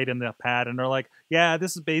the light and the pad, and they're like, yeah,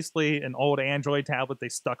 this is basically an old Android tablet they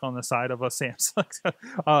stuck on the side of a Samsung.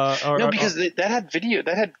 Because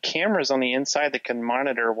that had cameras on the inside that can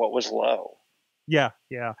monitor what was low. Yeah.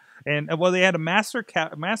 And well, they had a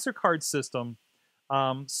MasterCard system,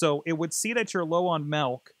 so it would see that you're low on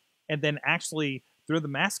milk, and then actually through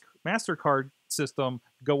the MasterCard system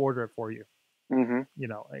go order it for you. Mm-hmm. You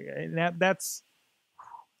know, and that's,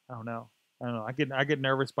 I don't know. I get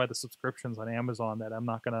nervous by the subscriptions on Amazon that I'm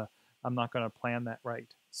not gonna plan that right.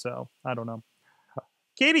 So I don't know.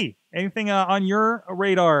 Katie, anything on your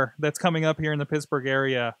radar that's coming up here in the Pittsburgh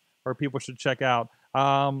area, or people should check out?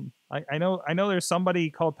 I know there's somebody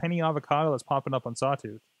called Penny Avocado that's popping up on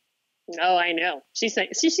Sawtooth. Oh, I know. She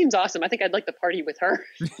seems awesome. I think I'd like to party with her.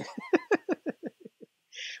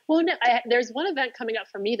 Well, no, there's one event coming up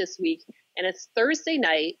for me this week, and it's Thursday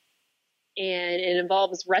night, and it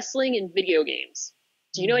involves wrestling and video games.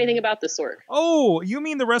 Do you know anything about this, Sorg? Oh, you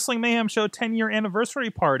mean the Wrestling Mayhem Show 10-year anniversary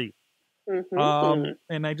party? Mm-hmm.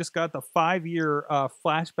 And I just got the 5-year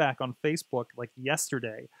flashback on Facebook like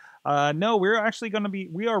yesterday. No, we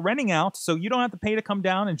are renting out, so you don't have to pay to come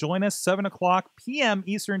down and join us. 7:00 p.m.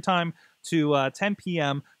 Eastern time to 10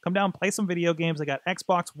 p.m. Come down, play some video games. They got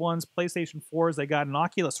Xbox Ones, PlayStation 4s. They got an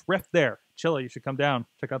Oculus Rift there. Chilla, you should come down.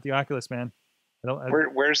 Check out the Oculus, man.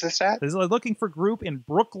 Where's this at? This is Looking for Group in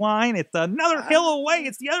Brookline. It's another hill away.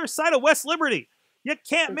 It's the other side of West Liberty. You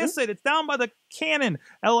can't miss it. It's down by the Cannon,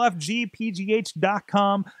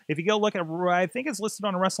 lfgpgh.com. If you go look at, I think it's listed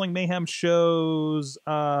on Wrestling Mayhem Show's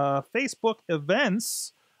Facebook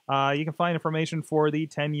events. You can find information for the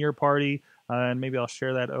 10-year party, and maybe I'll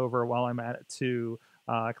share that over while I'm at it too.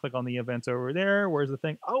 Click on the events over there. Where's the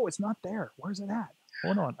thing? Oh, it's not there. Where's it at?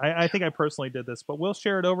 Hold on. I think I personally did this, but we'll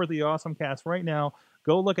share it over the AwesomeCast right now.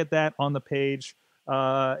 Go look at that on the page.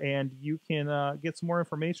 And you can get some more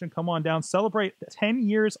information. Come on down, celebrate 10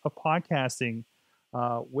 years of podcasting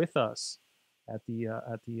with us at the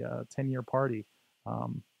 10-year party,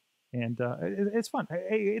 and it's fun.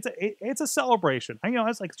 It's a celebration. I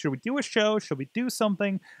was like, should we do a show? Should we do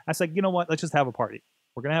something? I was like, you know what? Let's just have a party.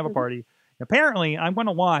 We're gonna have a party. Apparently, I'm going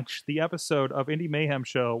to watch the episode of Indie Mayhem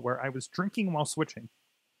Show where I was drinking while switching,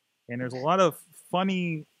 and there's a lot of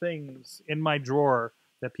funny things in my drawer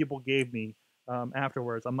that people gave me.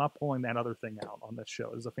 Afterwards, I'm not pulling that other thing out on this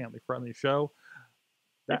show. It's a family-friendly show.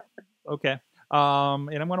 Okay. And I'm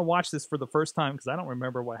going to watch this for the first time because I don't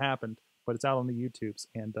remember what happened, but it's out on the YouTubes,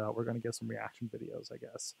 and we're going to get some reaction videos, I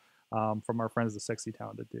guess, from our friends, the Sexy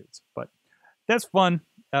Talented Dudes. But that's fun.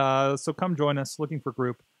 So come join us, Looking for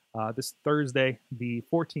Group, this Thursday, the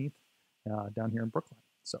 14th, down here in Brooklyn.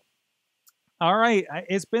 So, all right.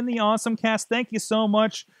 It's been the AwesomeCast. Thank you so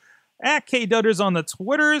much. At Dudders on the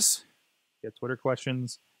Twitters. Get Twitter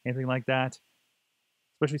questions, anything like that,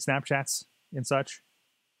 especially Snapchats and such.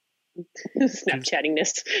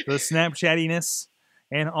 Snapchattiness. The Snapchattiness.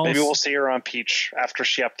 And also, maybe we'll see her on Peach after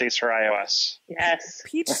she updates her iOS. Yes.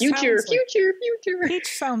 Peach future. Peach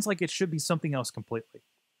sounds like it should be something else completely.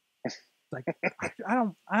 Like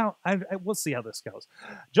we'll see how this goes.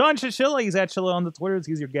 John Chilla, he's at Chilla on the Twitters.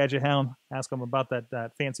 He's your gadget hound. Ask him about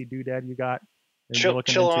that fancy doodad you got.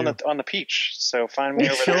 Chilla on the Peach. So find me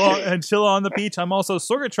over there. And Chilla on the Peach. I'm also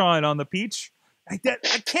Sorgatron on the Peach. I can't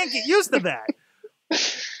get used to that.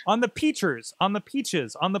 On the Peachers, on the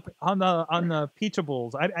Peaches, on the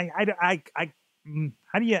Peachables.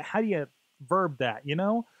 How do you verb that? You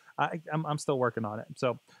know, I'm still working on it.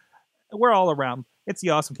 So we're all around. It's the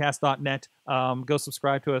AwesomeCast.net. Go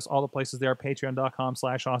subscribe to us. All the places there.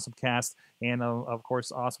 Patreon.com/AwesomeCast. And of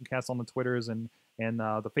course, AwesomeCast on the Twitters and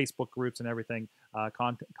the Facebook groups and everything.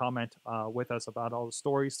 Comment with us about all the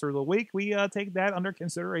stories through the week. We take that under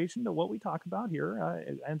consideration to what we talk about here.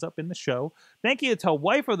 It ends up in the show. Thank you to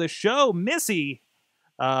wife of the show, Missy,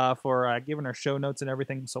 for giving her show notes and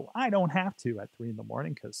everything, so I don't have to at 3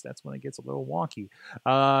 a.m. because that's when it gets a little wonky.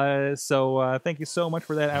 So thank you so much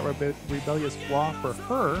for that rebellious flaw for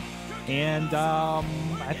her. And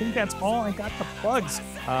I think that's all I got the plugs.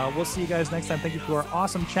 We'll see you guys next time. Thank you to our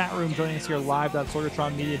awesome chat room joining us here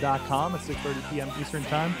live.sorgatronmedia.com at 6:30 p.m. Eastern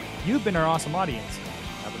Time. You've been our awesome audience.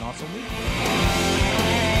 Have an awesome week.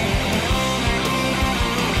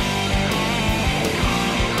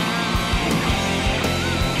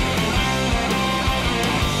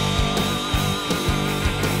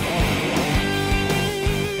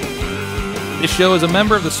 This show is a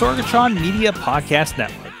member of the Sorgatron Media Podcast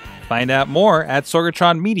Network. Find out more at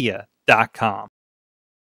sorgatronmedia.com.